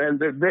bookshelf? Yeah, man,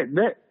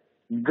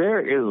 there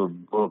is a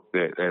book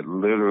that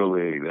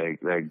literally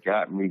that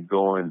got me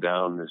going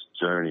down this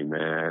journey,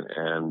 man.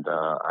 And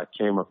I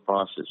came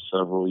across it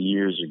several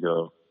years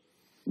ago.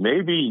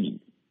 Maybe,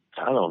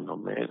 I don't know,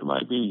 man, it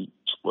might be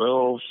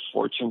 12,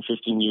 14,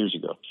 15 years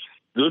ago.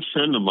 Good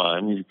friend of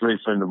mine, he's a great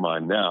friend of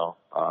mine now,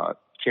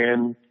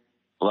 Ken,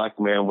 Black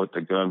Man with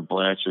a Gun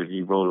Blanchard.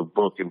 He wrote a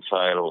book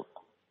entitled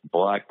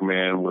Black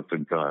Man with a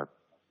Gun.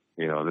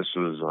 You know, this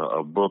was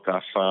a book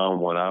I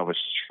found when I was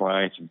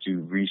trying to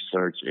do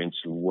research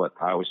into what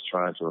I was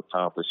trying to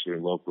accomplish here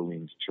locally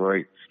in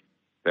Detroit.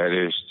 That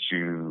is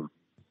to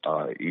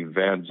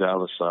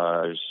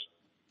evangelize,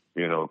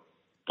 you know,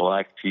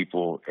 Black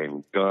people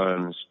and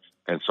guns.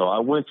 And so I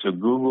went to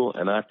Google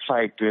and I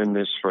typed in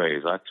this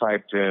phrase. I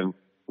typed in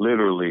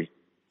literally,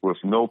 with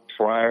no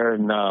prior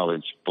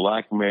knowledge,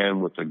 Black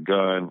Man with a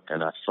Gun,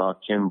 and I saw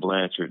Ken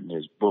Blanchard and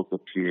his book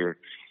appear.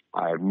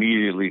 I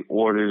immediately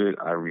ordered it.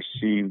 I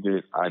received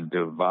it. I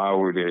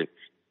devoured it.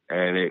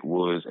 And it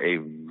was a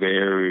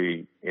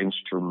very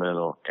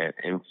instrumental and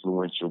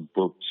influential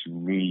book to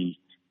me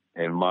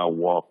in my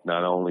walk,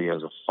 not only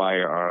as a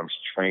firearms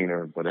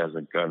trainer, but as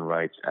a gun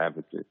rights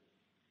advocate.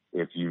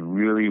 If you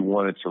really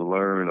wanted to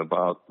learn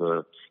about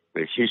the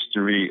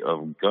history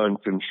of gun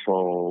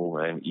control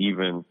and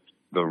even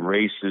the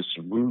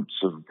racist roots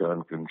of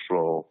gun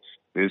control,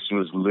 this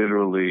was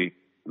literally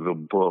the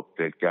book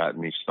that got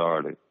me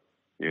started.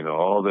 You know,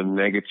 all the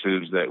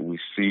negatives that we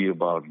see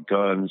about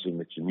guns in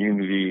the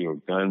community or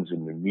guns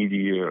in the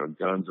media or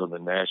guns on the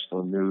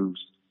national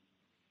news,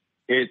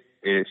 it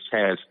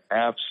has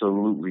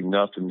absolutely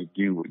nothing to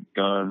do with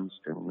guns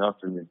and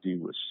nothing to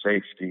do with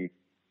safety.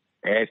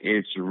 At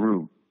its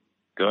root,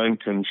 gun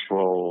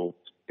control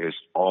is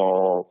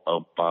all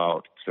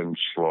about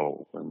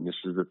control. And this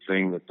is the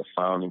thing that the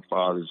founding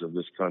fathers of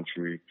this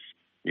country,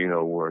 you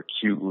know, were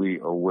acutely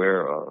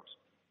aware of.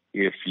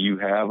 If you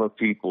have a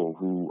people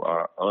who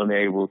are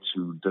unable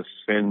to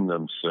defend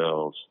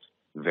themselves,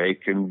 they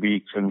can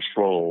be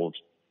controlled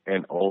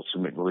and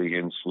ultimately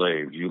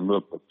enslaved. You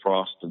look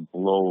across the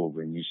globe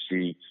and you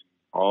see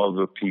all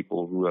the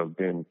people who have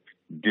been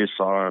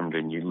disarmed,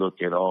 and you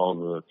look at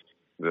all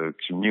the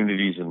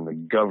communities and the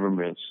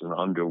governments and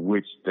under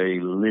which they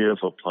live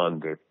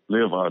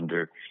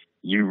under,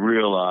 you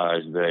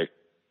realize that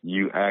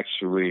you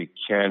actually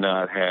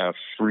cannot have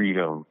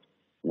freedom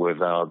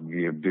without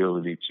the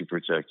ability to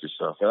protect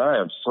yourself. And I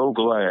am so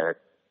glad,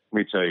 let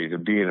me tell you, to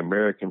be an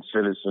American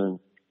citizen,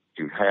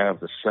 to have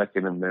the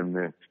Second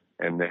Amendment,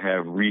 and to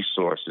have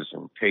resources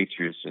and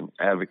patriots and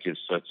advocates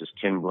such as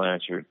Ken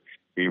Blanchard.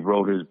 He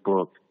wrote his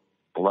book,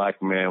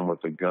 Black Man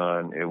with a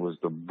Gun. It was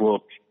the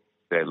book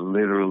that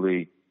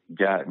literally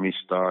got me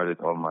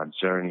started on my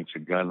journey to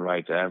gun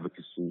rights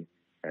advocacy.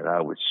 And I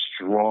would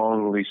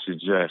strongly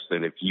suggest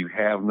that if you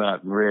have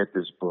not read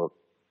this book,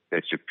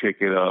 that you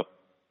pick it up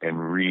and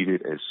read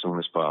it as soon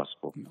as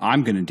possible.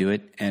 I'm going to do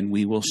it, and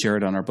we will share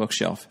it on our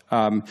bookshelf.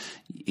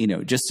 You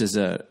know, just as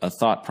a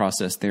thought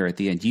process there at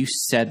the end, you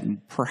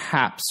said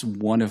perhaps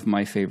one of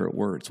my favorite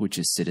words, which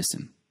is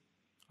citizen.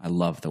 I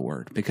love the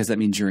word because that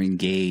means you're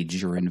engaged,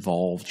 you're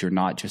involved, you're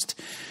not just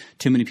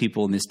too many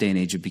people in this day and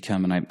age have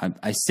become, and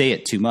I say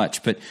it too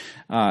much, but,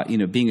 you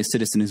know, being a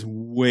citizen is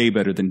way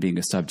better than being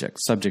a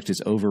subject. Subject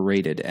is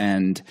overrated.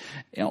 And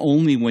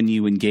only when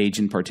you engage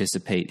and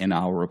participate in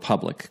our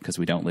republic, because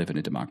we don't live in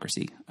a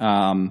democracy,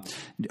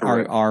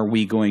 are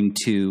we going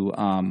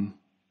to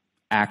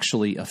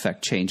actually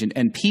affect change.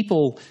 And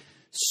people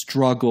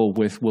struggle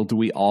with, well, do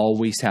we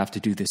always have to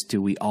do this?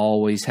 Do we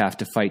always have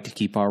to fight to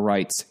keep our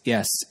rights?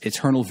 Yes,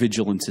 eternal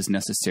vigilance is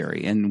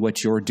necessary. And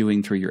what you're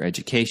doing through your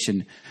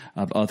education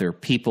of other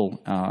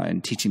people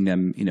and teaching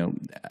them, you know,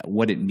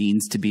 what it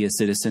means to be a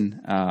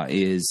citizen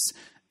is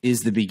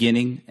the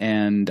beginning.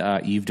 And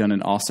you've done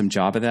an awesome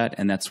job of that.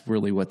 And that's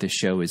really what this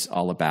show is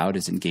all about,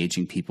 is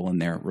engaging people in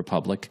their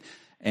republic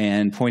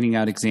and pointing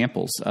out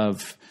examples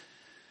of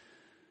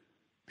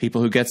people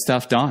who get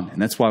stuff done.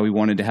 And that's why we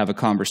wanted to have a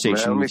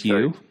conversation with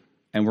you.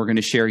 And we're going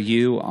to share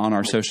you on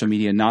our social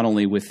media, not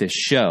only with this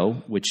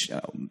show, which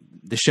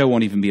the show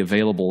won't even be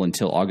available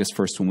until August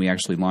 1st when we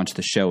actually launch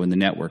the show in the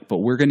network, but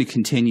we're going to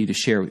continue to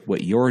share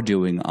what you're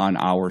doing on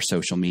our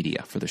social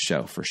media for the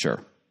show, for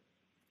sure.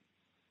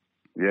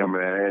 Yeah,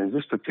 man. And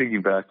just to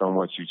piggyback on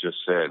what you just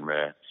said,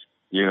 man,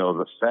 you know,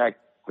 the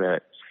fact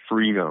that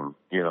freedom,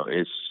 you know,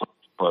 is,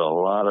 but a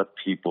lot of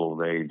people,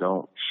 they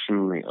don't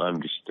truly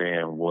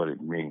understand what it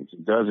means.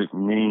 It doesn't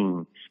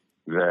mean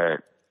that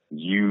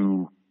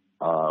you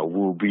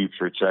will be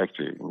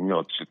protected. You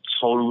know, to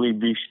totally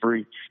be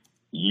free,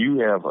 you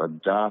have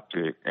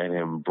adopted and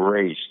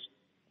embraced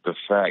the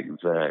fact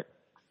that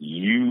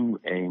you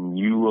and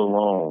you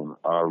alone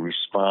are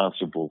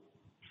responsible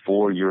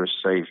for your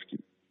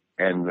safety.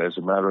 And as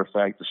a matter of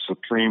fact, the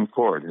Supreme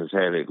Court has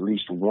had at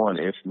least one,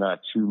 if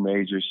not two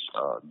major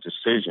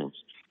decisions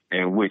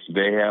in which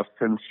they have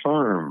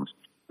confirmed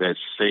that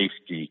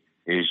safety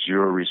is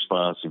your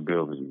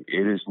responsibility.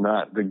 It is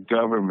not the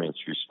government's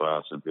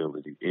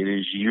responsibility. It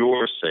is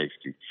your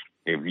safety.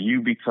 If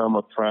you become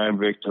a crime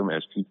victim,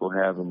 as people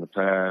have in the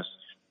past,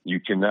 you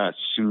cannot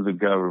sue the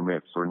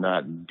government for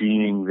not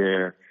being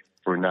there,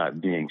 for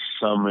not being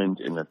summoned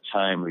in a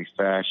timely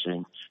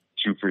fashion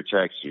to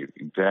protect you.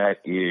 That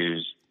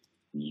is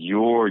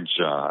your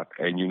job.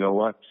 And you know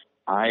what?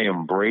 I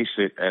embrace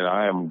it, and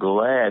I am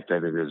glad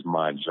that it is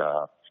my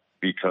job,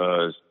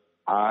 because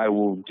I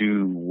will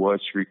do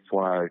what's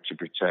required to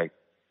protect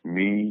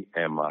me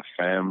and my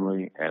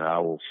family, and I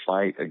will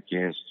fight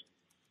against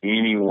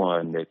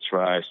anyone that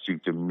tries to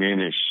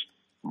diminish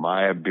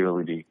my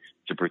ability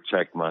to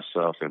protect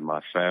myself and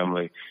my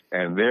family.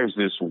 And there's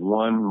this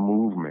one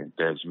movement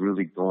that's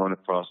really going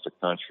across the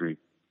country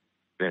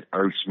that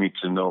irks me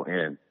to no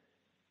end.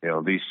 You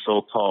know, these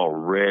so-called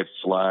red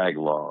flag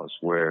laws,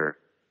 where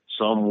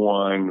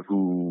someone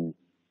who,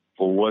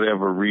 for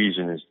whatever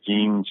reason, is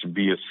deemed to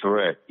be a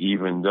threat,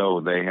 even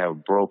though they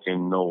have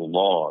broken no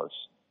laws,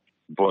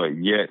 but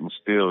yet and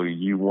still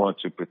you want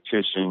to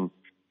petition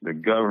the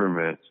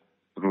government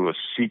through a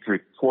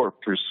secret court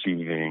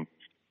proceeding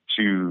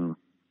to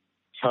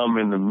come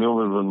in the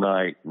middle of the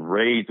night,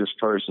 raid this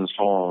person's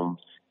home,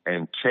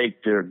 and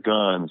take their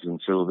guns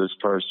until this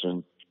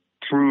person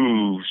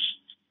proves,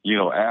 you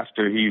know,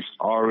 after he's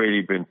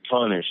already been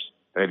punished,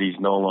 that he's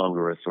no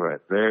longer a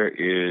threat. There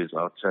is,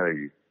 I'll tell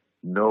you,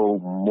 no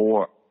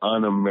more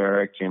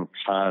un-American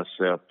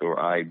concept or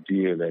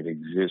idea that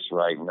exists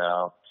right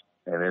now,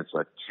 and it's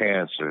a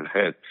cancer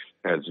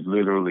that's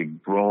literally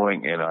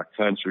growing in our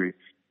country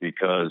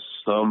because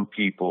some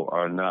people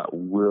are not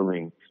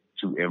willing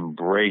to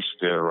embrace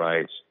their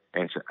rights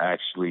and to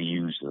actually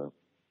use them.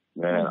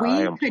 Man,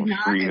 I am could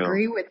not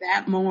agree with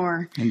that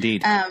more.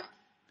 Indeed.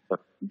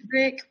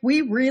 Rick,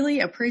 we really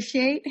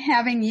appreciate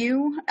having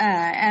you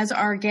as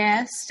our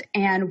guest,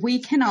 and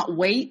we cannot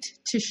wait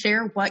to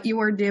share what you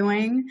are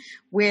doing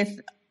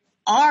with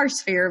our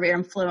sphere of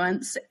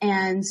influence,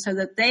 and so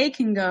that they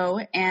can go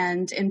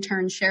and in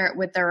turn share it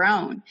with their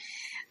own.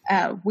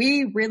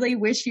 We really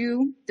wish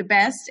you the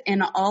best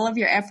in all of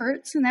your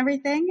efforts and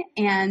everything,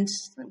 and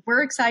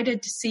we're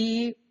excited to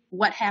see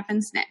what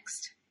happens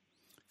next.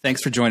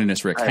 Thanks for joining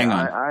us, Rick. Hang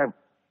on.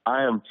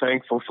 I am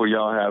thankful for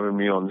y'all having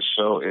me on the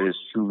show. It has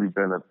truly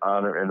been an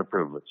honor and a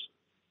privilege.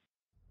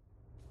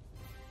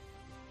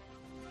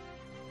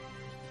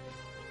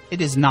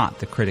 It is not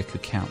the critic who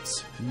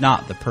counts,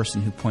 not the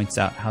person who points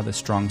out how the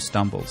strong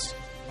stumbles,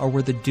 or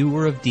where the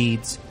doer of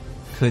deeds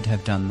could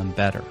have done them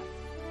better.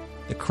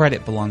 The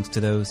credit belongs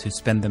to those who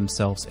spend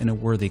themselves in a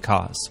worthy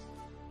cause.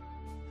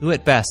 Who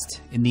at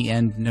best, in the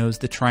end, knows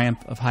the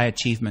triumph of high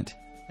achievement,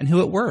 and who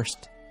at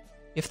worst,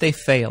 if they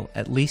fail,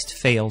 at least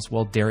fails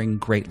while daring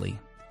greatly.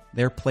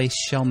 Their place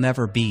shall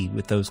never be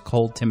with those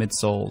cold, timid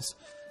souls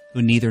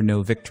who neither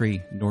know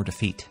victory nor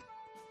defeat.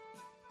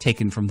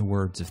 Taken from the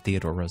words of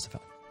Theodore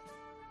Roosevelt.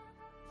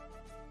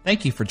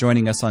 Thank you for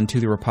joining us on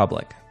To the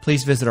Republic.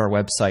 Please visit our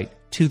website,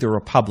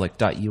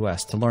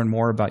 totherepublic.us, to learn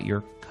more about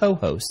your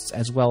co-hosts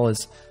as well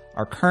as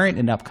our current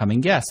and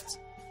upcoming guests.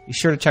 Be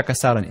sure to check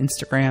us out on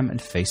Instagram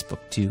and Facebook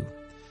too.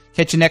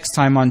 Catch you next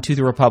time on To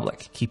the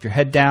Republic. Keep your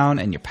head down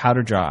and your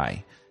powder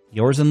dry.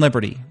 Yours in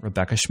liberty,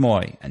 Rebecca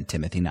Schmoy and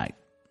Timothy Knight.